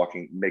judges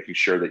making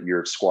sure that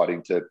you're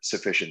squatting to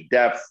sufficient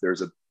depth.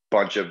 There's a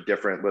bunch of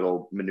different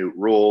little minute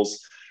rules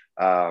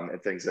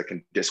and things that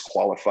can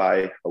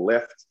disqualify a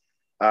lift.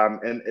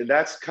 And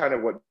that's kind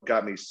of what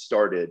got me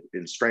started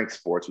in strength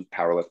sports with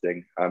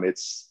powerlifting.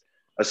 It's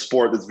a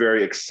sport that's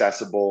very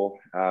accessible.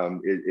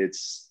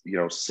 It's, you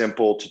know,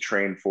 simple to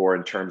train for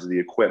in terms of the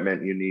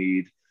equipment you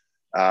need.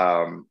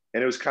 And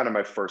it was kind of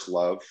my first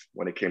love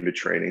when it came to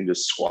training,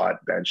 just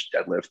squat, bench,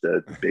 deadlift,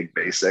 the big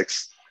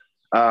basics.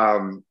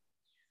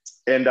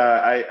 And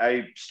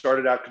I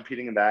started out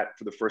competing in that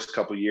for the first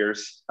couple of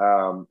years.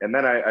 And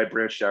then I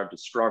branched out to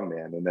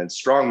strongman. And then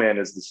strongman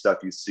is the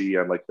stuff you see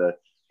on like the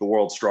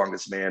world's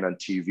strongest man on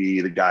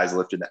TV, the guys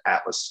lifting the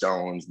Atlas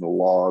stones and the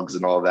logs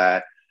and all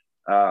that.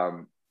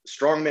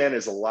 Strongman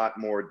is a lot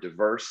more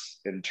diverse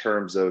in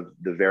terms of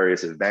the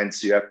various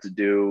events you have to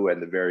do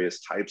and the various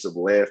types of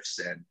lifts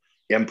and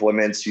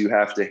implements you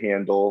have to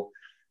handle.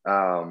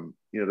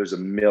 You know, there's a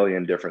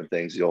million different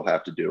things you'll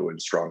have to do in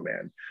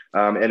strongman.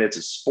 And it's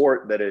a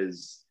sport that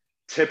is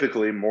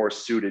typically more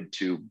suited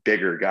to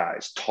bigger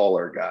guys,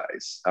 taller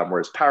guys.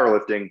 Whereas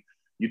powerlifting,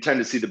 you tend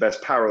to see the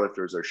best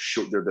powerlifters are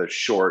short. They're the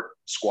short,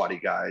 squatty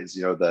guys,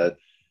 you know, the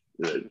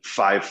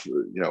 5,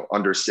 you know,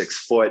 under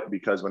 6 foot,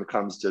 because when it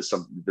comes to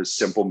the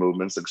simple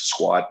movements like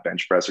squat,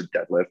 bench press, or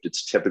deadlift,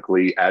 it's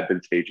typically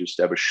advantageous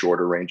to have a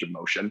shorter range of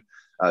motion.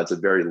 It's a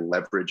very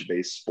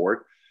leverage-based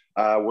sport.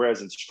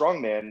 Whereas in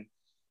strongman,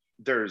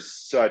 there's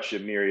such a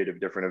myriad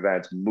of different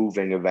events,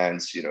 moving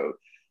events, you know,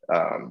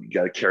 you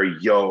got to carry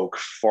yoke,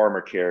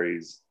 farmer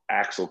carries,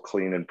 axle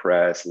clean and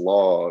press,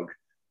 log,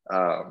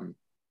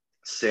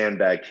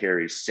 sandbag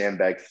carries,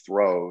 sandbag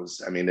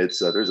throws. I mean,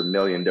 there's a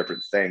million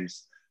different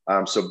things.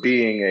 So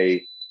being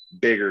a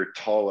bigger,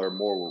 taller,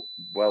 more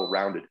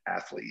well-rounded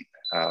athlete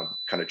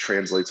kind of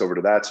translates over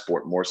to that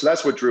sport more. So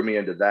that's what drew me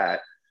into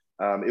that.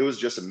 It was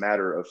just a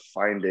matter of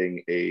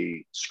finding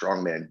a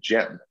strongman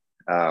gym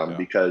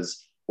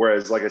because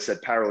whereas, like I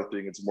said,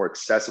 powerlifting, it's a more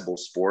accessible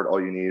sport.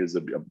 All you need is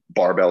a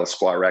barbell, a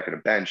squat rack, and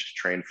a bench to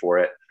train for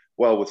it.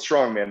 Well, with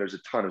strongman, there's a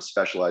ton of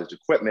specialized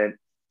equipment.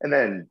 And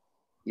then,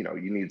 you know,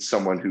 you need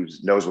someone who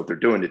knows what they're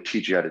doing to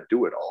teach you how to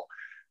do it all.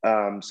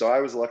 So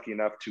I was lucky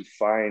enough to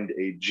find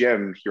a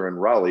gym here in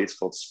Raleigh. It's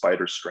called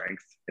Spider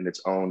Strength, and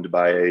it's owned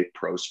by a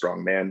pro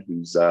strongman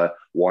who's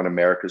won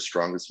America's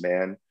Strongest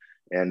Man.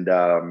 And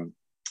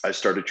I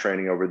started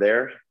training over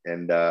there,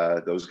 and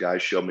those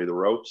guys showed me the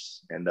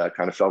ropes, and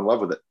kind of fell in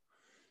love with it.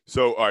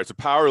 So, all right. So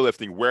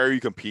powerlifting, where are you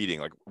competing?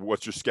 Like,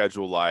 what's your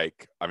schedule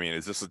like? I mean,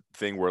 is this a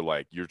thing where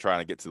like you're trying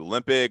to get to the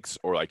Olympics,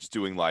 or like just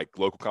doing like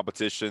local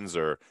competitions?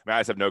 Or I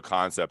just have no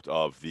concept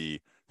of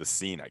the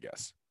scene, I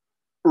guess.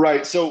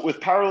 Right. So with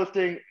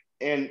powerlifting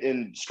and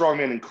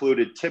strongman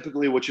included,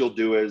 typically what you'll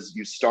do is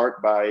you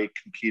start by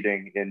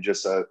competing in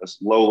just a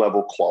low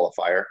level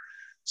qualifier.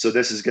 So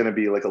this is going to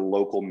be like a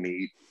local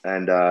meet,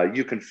 and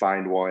you can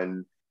find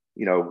one.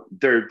 You know,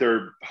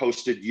 they're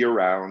hosted year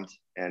round,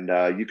 and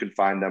you can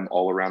find them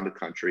all around the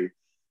country.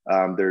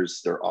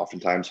 They're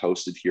oftentimes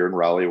hosted here in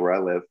Raleigh, where I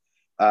live.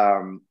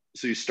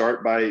 So you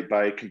start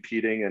by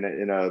competing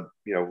in a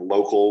you know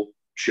local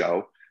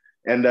show,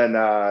 and then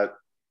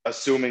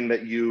assuming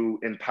that you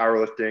in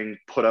powerlifting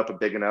put up a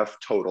big enough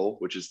total,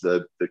 which is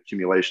the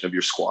accumulation of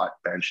your squat,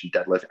 bench, and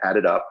deadlift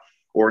added up,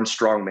 or in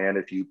strongman,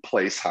 if you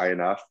place high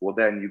enough, well,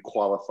 then you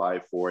qualify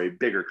for a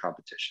bigger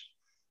competition.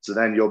 So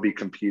then you'll be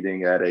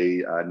competing at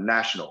a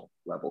national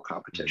level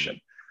competition.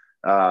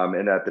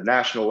 And at the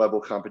national level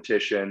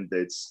competition,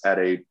 it's at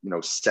a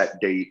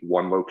set date,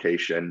 one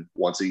location,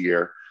 once a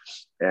year.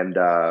 And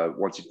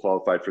once you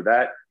qualify for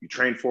that, you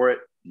train for it,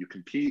 you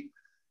compete.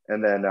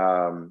 And then,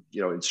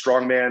 in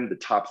strongman, the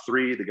top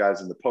 3, the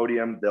guys in the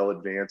podium, they'll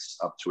advance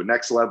up to a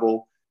next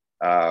level.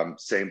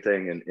 Same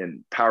thing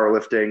in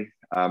powerlifting.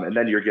 And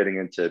then you're getting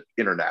into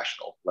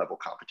international level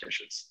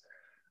competitions.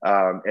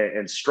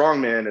 And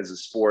strongman is a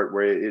sport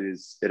where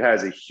it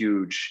has a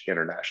huge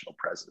international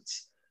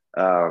presence.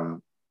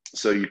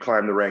 So you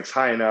climb the ranks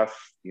high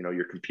enough,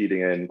 you're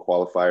competing in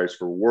qualifiers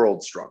for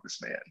world's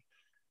strongest man.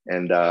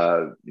 And,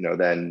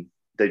 then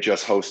they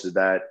just hosted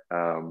that,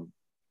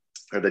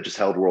 or they just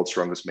held World's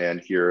Strongest Man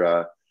here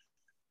a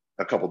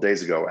couple of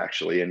days ago,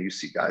 actually. And you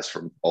see guys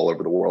from all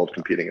over the world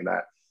competing in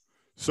that.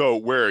 So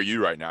where are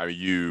you right now? Are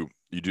you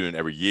doing it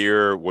every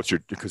year?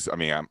 Because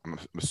I'm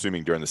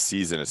assuming during the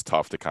season it's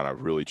tough to kind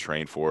of really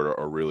train for it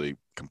or really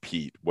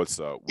compete. What's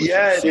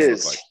it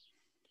is. Like?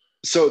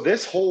 So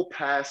this whole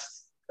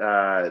past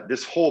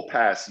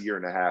year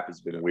and a half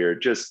has been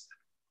weird. Just,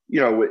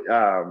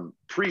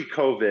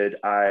 pre-COVID,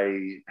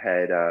 I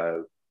had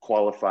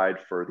qualified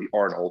for the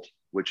Arnold,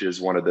 which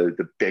is one of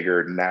the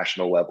bigger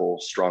national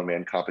level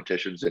strongman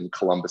competitions in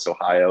Columbus,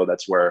 Ohio.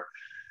 That's where,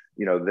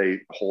 they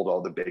hold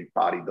all the big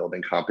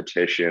bodybuilding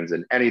competitions,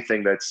 and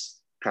anything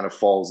that's kind of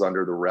falls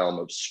under the realm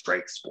of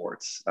strength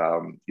sports,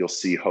 you'll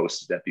see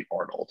hosted at the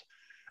Arnold.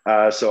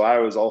 So I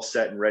was all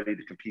set and ready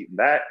to compete in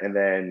that. And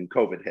then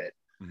COVID hit.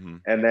 Mm-hmm.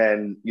 And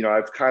then,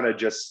 I've kind of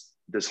just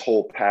this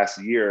whole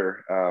past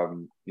year,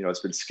 it's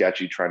been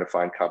sketchy trying to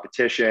find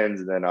competitions,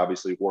 and then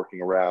obviously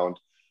working around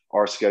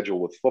our schedule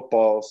with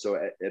football. So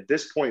at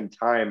this point in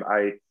time,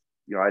 I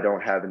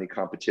don't have any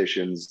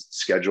competitions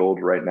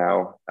scheduled right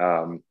now.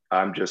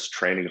 I'm just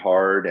training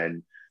hard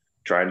and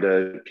trying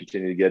to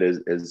continue to get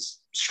as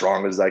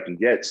strong as I can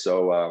get.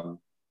 So,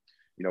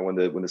 when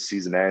the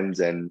season ends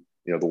and,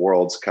 the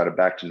world's kind of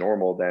back to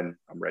normal, then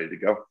I'm ready to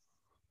go.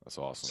 That's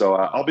awesome. So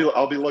I'll be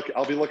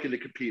looking to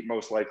compete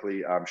most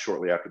likely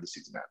shortly after the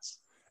season ends.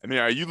 I mean,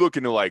 are you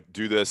looking to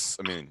do this?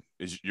 I mean,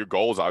 your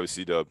goal is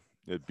obviously to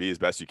be as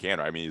best you can,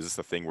 right? I mean, is this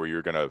the thing where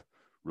you're going to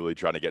really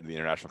try to get into the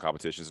international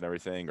competitions and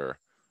everything, or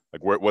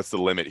what's the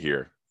limit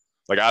here?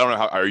 I don't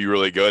know, are you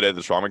really good at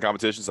the strongman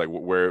competitions?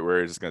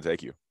 Where is this going to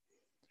take you?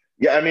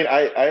 Yeah, I mean,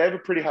 I have a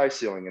pretty high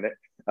ceiling in it.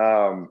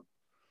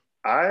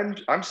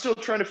 I'm still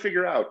trying to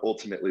figure out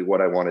ultimately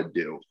what I want to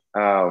do.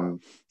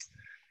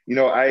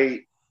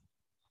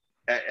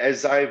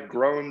 As I've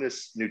grown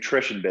this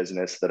nutrition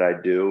business that I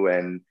do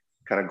and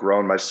kind of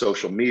grown my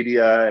social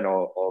media and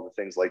all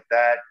the things like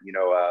that,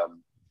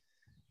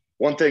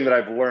 one thing that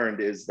I've learned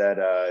is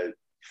that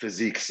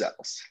physique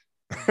sells.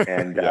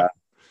 And yeah.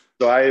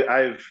 So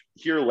I've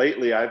here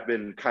lately, I've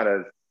been kind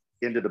of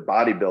into the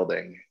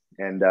bodybuilding,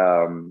 and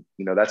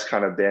that's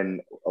kind of been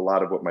a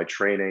lot of what my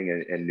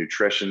training and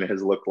nutrition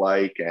has looked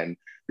like. And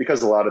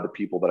because a lot of the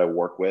people that I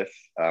work with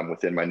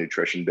within my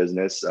nutrition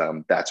business,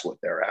 that's what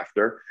they're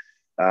after.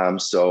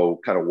 So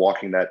kind of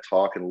walking that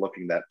talk and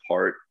looking that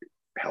part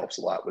helps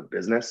a lot with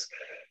business,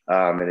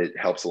 and it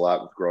helps a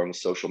lot with growing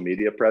social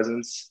media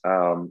presence.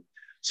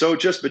 So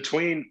just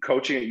between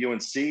coaching at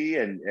UNC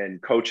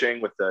and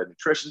coaching with the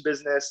nutrition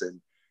business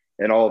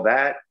and all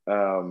that,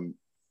 I'm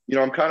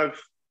kind of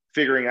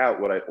figuring out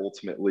what I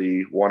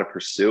ultimately want to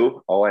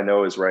pursue. All I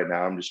know is right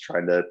now I'm just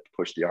trying to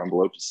push the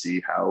envelope to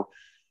see how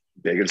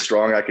big and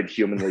strong I could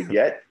humanly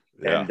get.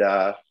 Yeah.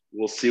 And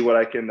we'll see what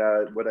I can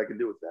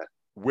do with that.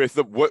 With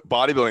what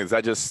bodybuilding, is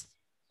that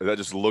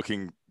just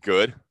looking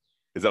good?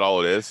 Is that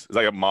all it is? It's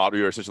like a model.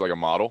 You're essentially like a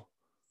model.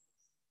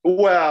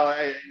 Well,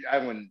 I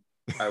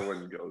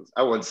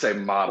wouldn't say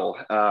model.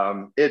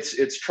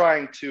 It's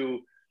trying to,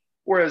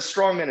 whereas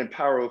strongman and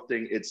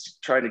powerlifting, it's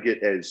trying to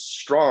get as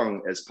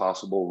strong as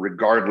possible,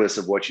 regardless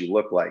of what you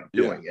look like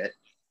doing it.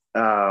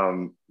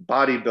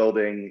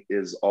 Bodybuilding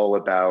is all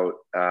about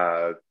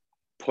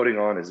putting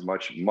on as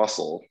much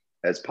muscle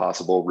as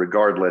possible,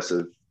 regardless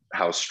of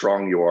how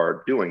strong you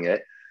are doing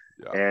it,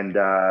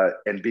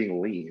 and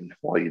being lean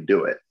while you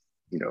do it.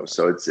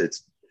 So it's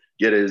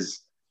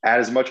add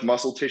as much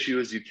muscle tissue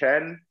as you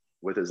can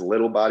with as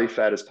little body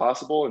fat as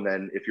possible. And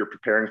then if you're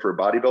preparing for a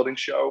bodybuilding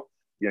show,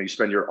 you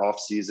spend your off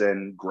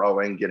season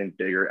growing, getting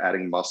bigger,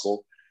 adding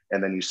muscle.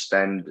 And then you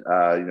spend,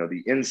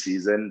 the in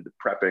season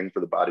prepping for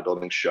the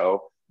bodybuilding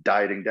show,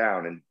 dieting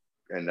down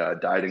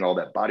and dieting all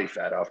that body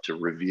fat off to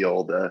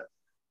reveal the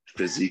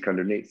physique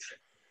underneath.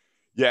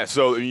 Yeah.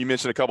 So you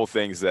mentioned a couple of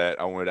things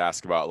that I wanted to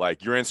ask about.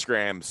 Like your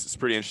Instagrams is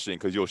pretty interesting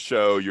because you'll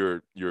show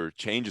your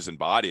changes in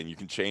body, and you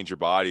can change your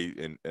body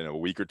in a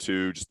week or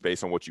two just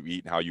based on what you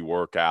eat and how you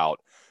work out.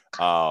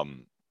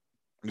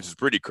 Which is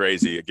pretty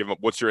crazy.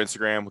 What's your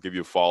Instagram? We'll give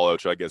you a follow.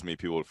 Try to get as many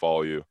people to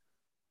follow you.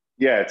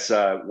 Yeah, it's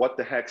what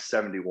the heck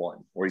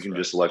 71, or you can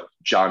just look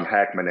Jon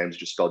Heck. My name's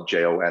just spelled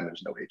Jon.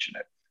 There's no H in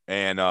it.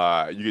 And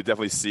you could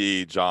definitely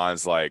see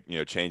Jon's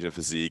change in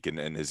physique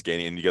and his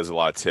gaining. And he gives a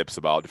lot of tips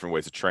about different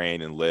ways to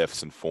train and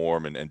lifts and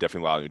form and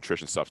definitely a lot of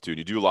nutrition stuff too. And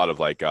you do a lot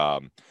of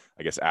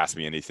ask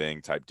me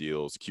anything type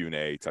deals,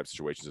 Q&A type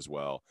situations as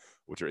well,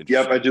 which are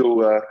interesting. Yep, I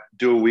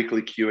do a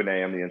weekly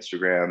Q&A on the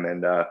Instagram,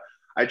 and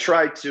I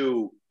try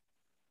to,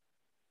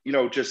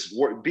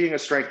 being a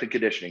strength and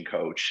conditioning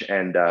coach,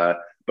 and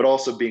but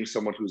also being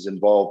someone who's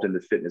involved in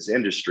the fitness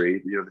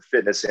industry. The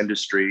fitness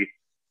industry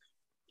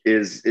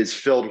is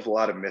filled with a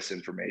lot of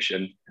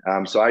misinformation.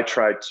 So I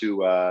try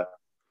to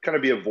kind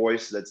of be a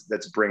voice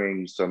that's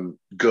bringing some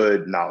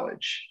good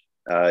knowledge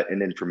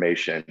and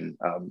information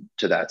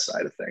to that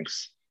side of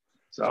things.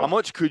 So how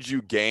much could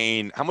you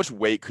gain? How much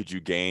weight could you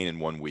gain in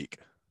 1 week?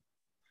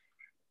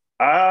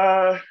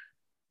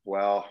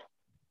 Well,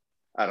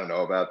 I don't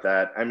know about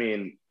that. I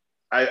mean,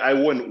 I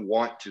wouldn't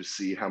want to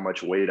see how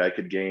much weight I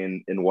could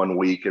gain in 1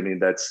 week. I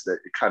mean, it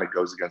kind of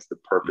goes against the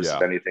purpose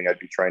of anything I'd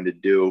be trying to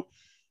do.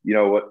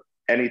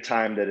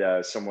 Anytime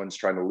that someone's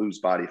trying to lose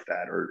body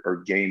fat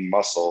or gain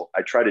muscle,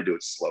 I try to do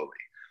it slowly.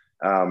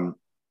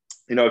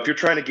 If you're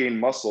trying to gain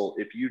muscle,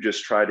 if you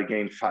just try to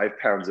gain 5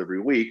 pounds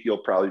every week, you'll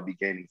probably be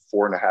gaining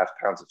 4.5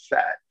 pounds of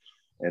fat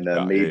and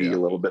maybe a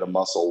little bit of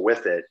muscle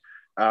with it.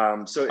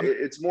 So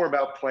it's more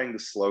about playing the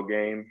slow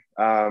game.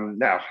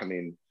 Now, I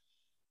mean,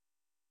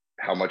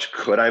 how much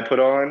could I put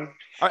on?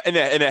 In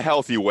a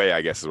healthy way,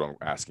 I guess is what I'm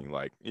asking.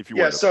 Like, if you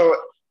want to. So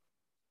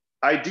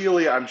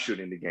ideally, I'm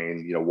shooting to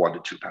gain, 1 to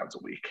 2 pounds a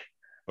week.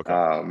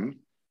 Okay.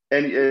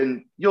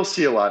 And you'll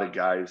see a lot of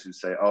guys who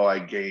say, oh, I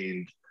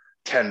gained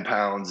 10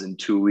 pounds in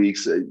 2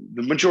 weeks. The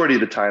majority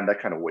of the time, that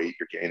kind of weight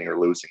you're gaining or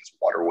losing is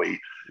water weight,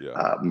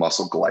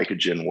 muscle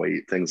glycogen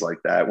weight, things like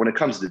that. When it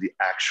comes to the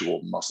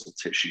actual muscle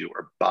tissue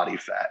or body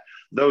fat,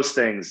 those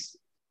things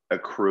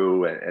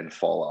accrue and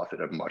fall off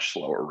at a much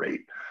slower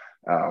rate.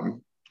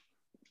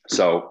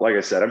 So like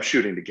I said, I'm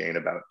shooting to gain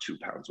about 2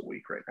 pounds a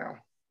week right now.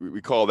 We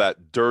call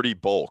that dirty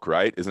bulk,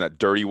 right? Isn't that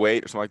dirty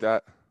weight or something like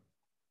that?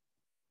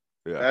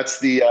 Yeah. That's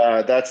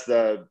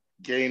the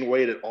gain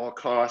weight at all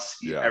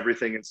costs, eat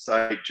everything in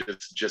sight,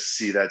 just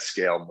see that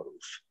scale move.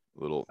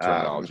 Little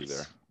terminology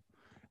there.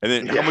 And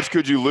then how much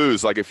could you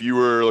lose? Like if you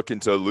were looking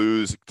to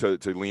lose, to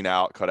lean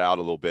out, cut out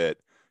a little bit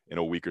in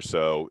a week or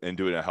so and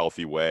do it in a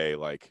healthy way,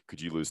 like could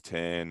you lose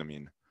 10? I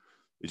mean,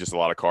 it's just a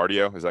lot of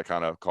cardio. Is that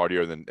kind of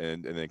cardio and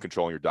then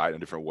controlling your diet in a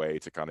different way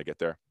to kind of get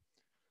there?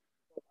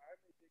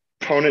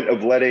 Proponent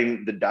of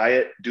letting the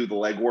diet do the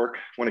legwork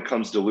when it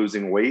comes to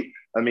losing weight.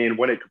 I mean,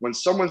 when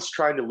someone's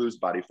trying to lose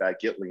body fat,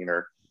 get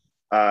leaner,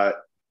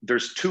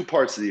 there's 2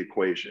 parts of the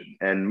equation,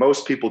 and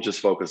most people just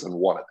focus on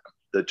one of them.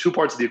 The 2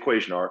 parts of the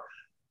equation are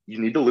you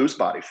need to lose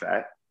body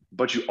fat,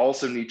 but you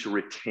also need to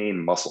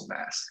retain muscle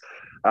mass.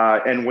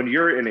 And when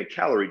you're in a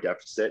calorie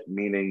deficit,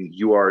 meaning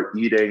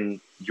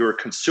you're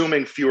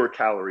consuming fewer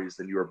calories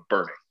than you are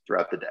burning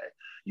throughout the day,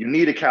 you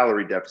need a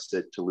calorie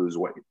deficit to lose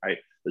weight, right?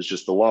 It's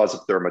just the laws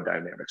of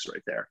thermodynamics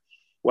right there.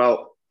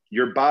 Well,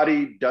 your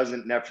body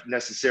doesn't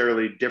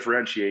necessarily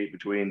differentiate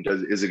between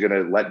is it going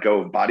to let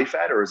go of body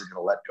fat or is it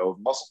going to let go of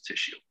muscle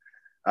tissue?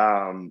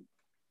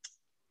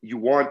 You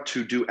want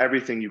to do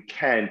everything you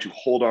can to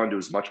hold on to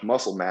as much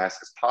muscle mass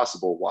as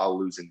possible while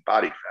losing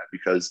body fat,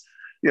 because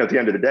at the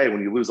end of the day,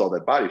 when you lose all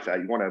that body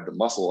fat, you want to have the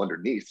muscle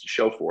underneath to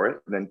show for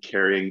it, and then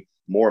carrying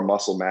more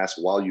muscle mass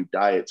while you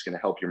diet is going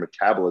to help your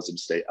metabolism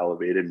stay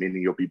elevated,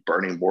 meaning you'll be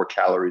burning more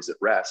calories at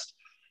rest.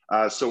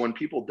 So when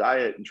people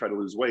diet and try to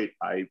lose weight,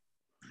 I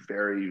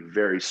very,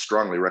 very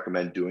strongly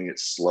recommend doing it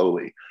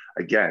slowly.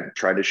 Again,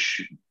 try to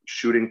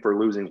shooting for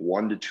losing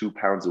 1 to 2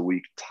 pounds a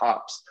week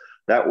tops.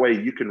 That way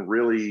you can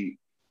really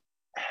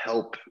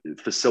help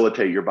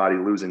facilitate your body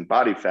losing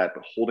body fat,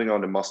 but holding on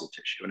to muscle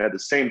tissue. And at the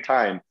same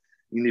time,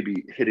 you need to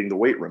be hitting the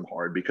weight room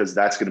hard, because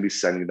that's going to be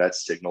sending that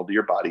signal to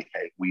your body.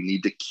 Hey, we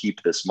need to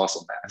keep this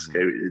muscle mass.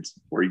 Okay,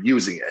 we're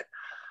using it.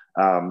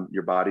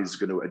 Your body's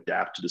going to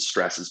adapt to the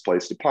stresses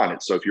placed upon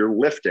it. So if you're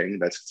lifting,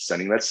 that's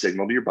sending that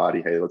signal to your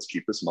body. Hey, let's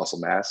keep this muscle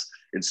mass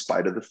in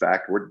spite of the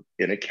fact we're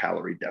in a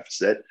calorie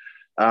deficit.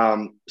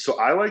 So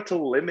I like to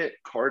limit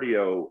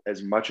cardio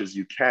as much as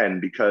you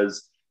can,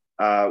 because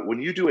when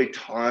you do a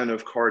ton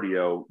of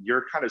cardio,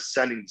 you're kind of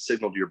sending the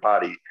signal to your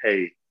body,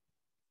 hey,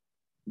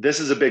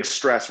 this is a big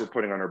stress we're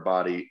putting on our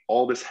body.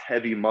 All this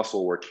heavy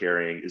muscle we're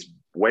carrying is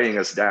weighing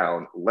us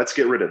down. Let's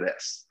get rid of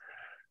this.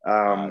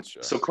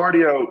 Gotcha. So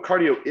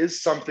cardio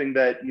is something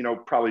that,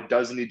 probably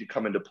does need to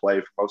come into play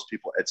for most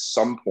people at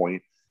some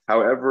point.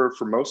 However,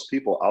 for most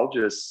people, I'll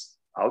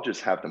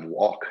just have them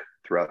walk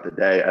throughout the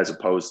day, as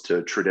opposed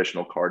to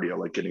traditional cardio,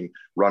 like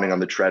running on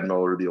the treadmill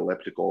or the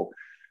elliptical.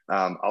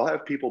 I'll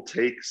have people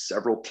take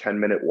several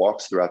 10-minute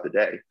walks throughout the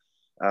day.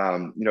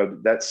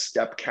 That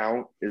step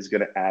count is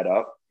going to add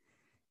up.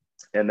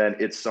 And then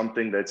it's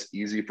something that's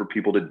easy for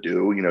people to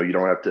do. You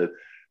don't have to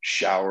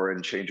shower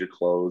and change your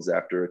clothes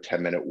after a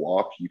 10-minute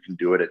walk. You can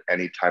do it at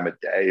any time of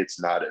day. It's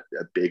not a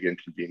big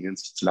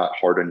inconvenience. It's not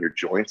hard on your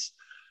joints.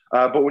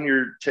 But when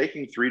you're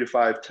taking 3 to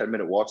 5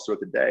 10-minute walks throughout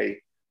the day,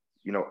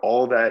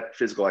 all that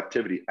physical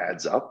activity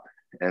adds up,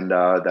 and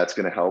that's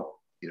going to help,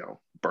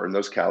 burn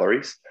those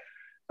calories.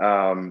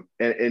 And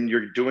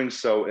you're doing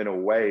so in a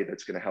way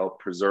that's going to help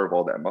preserve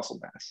all that muscle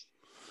mass.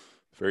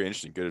 Very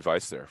interesting. Good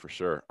advice there for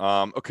sure.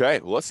 Okay,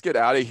 well, let's get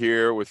out of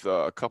here with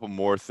a couple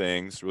more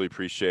things. Really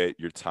appreciate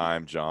your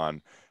time,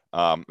 Jon.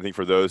 I think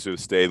for those who have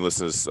stayed and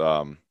listened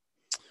to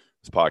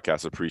this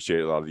podcast,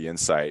 appreciate a lot of the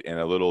insight, and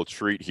a little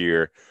treat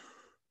here.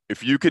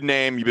 If you could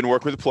name, you've been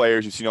working with the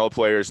players, you've seen all the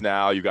players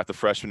now, you've got the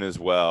freshmen as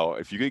well.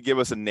 If you could give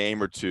us a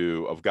name or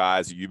two of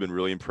guys that you've been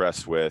really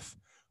impressed with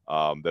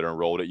that are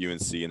enrolled at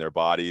UNC, and their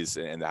bodies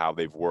and how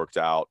they've worked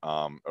out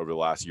over the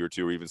last year or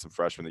two, or even some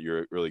freshmen that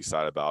you're really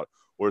excited about.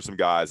 What are some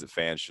guys that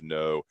fans should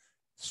know,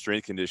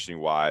 strength conditioning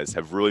wise,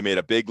 have really made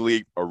a big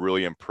leap or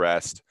really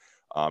impressed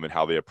in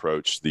how they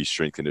approach the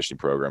strength conditioning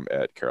program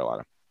at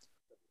Carolina?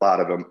 A lot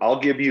of them. I'll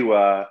give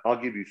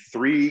you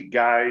 3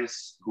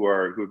 guys who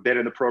have been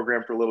in the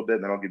program for a little bit,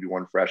 and then I'll give you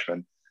 1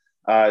 freshman.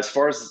 As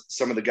far as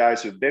some of the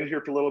guys who have been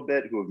here for a little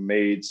bit, who have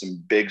made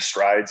some big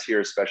strides here,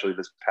 especially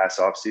this past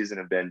offseason,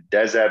 have been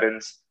Des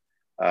Evans,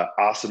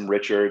 Awesome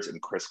Richards,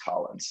 and Chris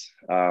Collins.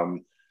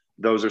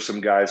 Those are some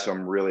guys who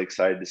I'm really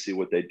excited to see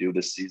what they do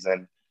this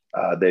season.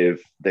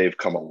 They've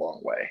come a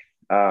long way.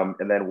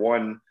 And then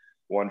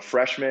one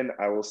freshman,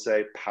 I will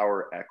say,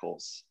 Power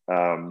Eccles.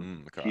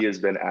 Okay. He has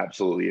been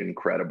absolutely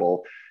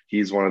incredible.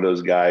 He's one of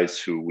those guys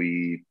who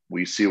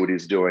we see what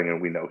he's doing,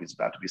 and we know he's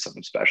about to be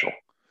something special.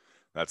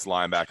 That's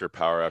linebacker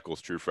Power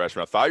Eccles, true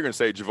freshman. I thought you were going to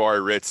say Jahvaree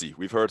Ritzie.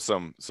 We've heard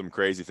some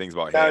crazy things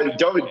about him.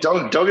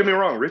 Don't get me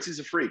wrong. Ritzie's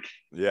a freak.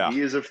 Yeah,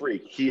 he is a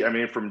freak.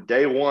 From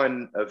day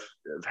one of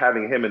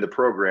having him in the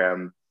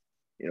program,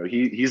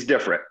 he's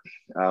different.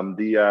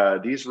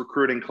 These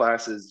recruiting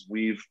classes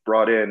we've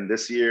brought in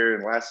this year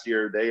and last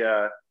year, they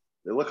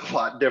look a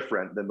lot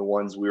different than the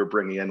ones we were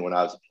bringing in when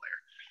I was a player.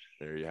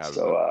 There you have it.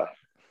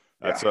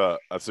 So,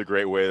 that's a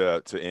great way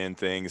to end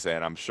things,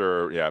 and I'm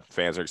sure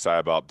fans are excited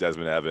about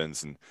Desmond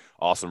Evans and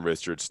Austin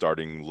Richards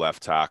starting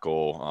left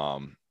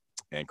tackle,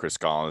 and Chris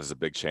Collins is a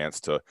big chance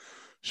to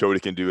show what he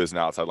can do as an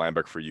outside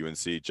linebacker for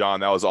UNC.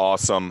 John, that was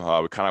awesome.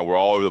 We're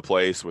all over the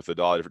place with a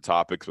lot of different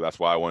topics, but that's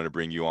why I wanted to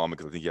bring you on,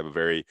 because I think you have a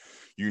very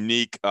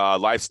unique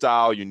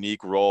lifestyle,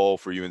 unique role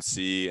for UNC,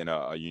 and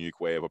a unique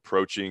way of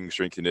approaching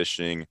strength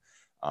conditioning,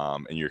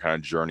 and your kind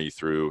of journey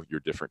through your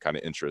different kind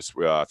of interests.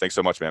 Thanks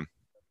so much, man.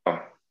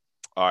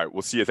 All right,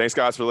 we'll see you. Thanks,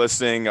 guys, for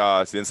listening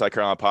to the Inside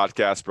Carolina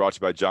podcast, brought to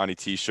you by Johnny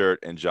T-Shirt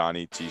and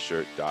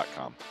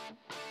JohnnyT-Shirt.com.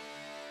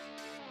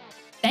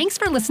 Thanks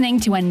for listening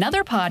to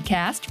another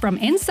podcast from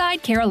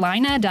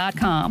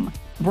InsideCarolina.com,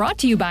 brought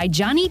to you by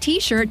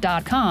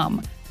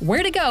JohnnyT-Shirt.com.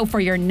 Where to go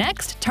for your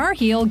next Tar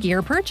Heel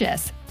gear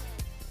purchase.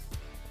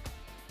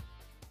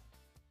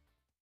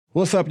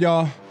 What's up,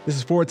 y'all? This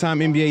is four-time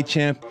NBA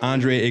champ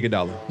Andre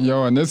Iguodala.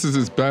 Yo, and this is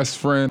his best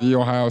friend, the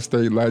Ohio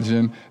State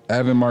legend,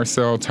 Evan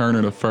Marcel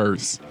Turner I.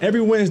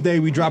 Every Wednesday,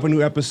 we drop a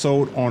new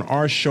episode on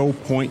our show,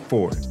 Point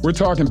Forward. We're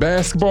talking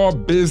basketball,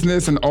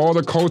 business, and all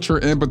the culture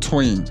in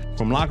between.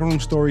 From locker room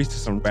stories to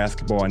some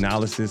basketball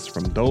analysis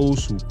from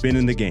those who've been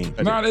in the game.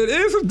 Nah, it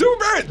is a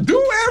dude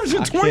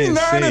averaging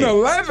 29 and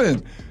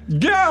 11.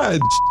 God,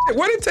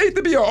 what did it take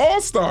to be an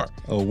all-star?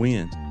 A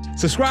win.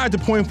 Subscribe to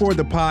Point Forward,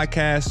 the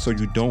podcast, so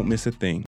you don't miss a thing.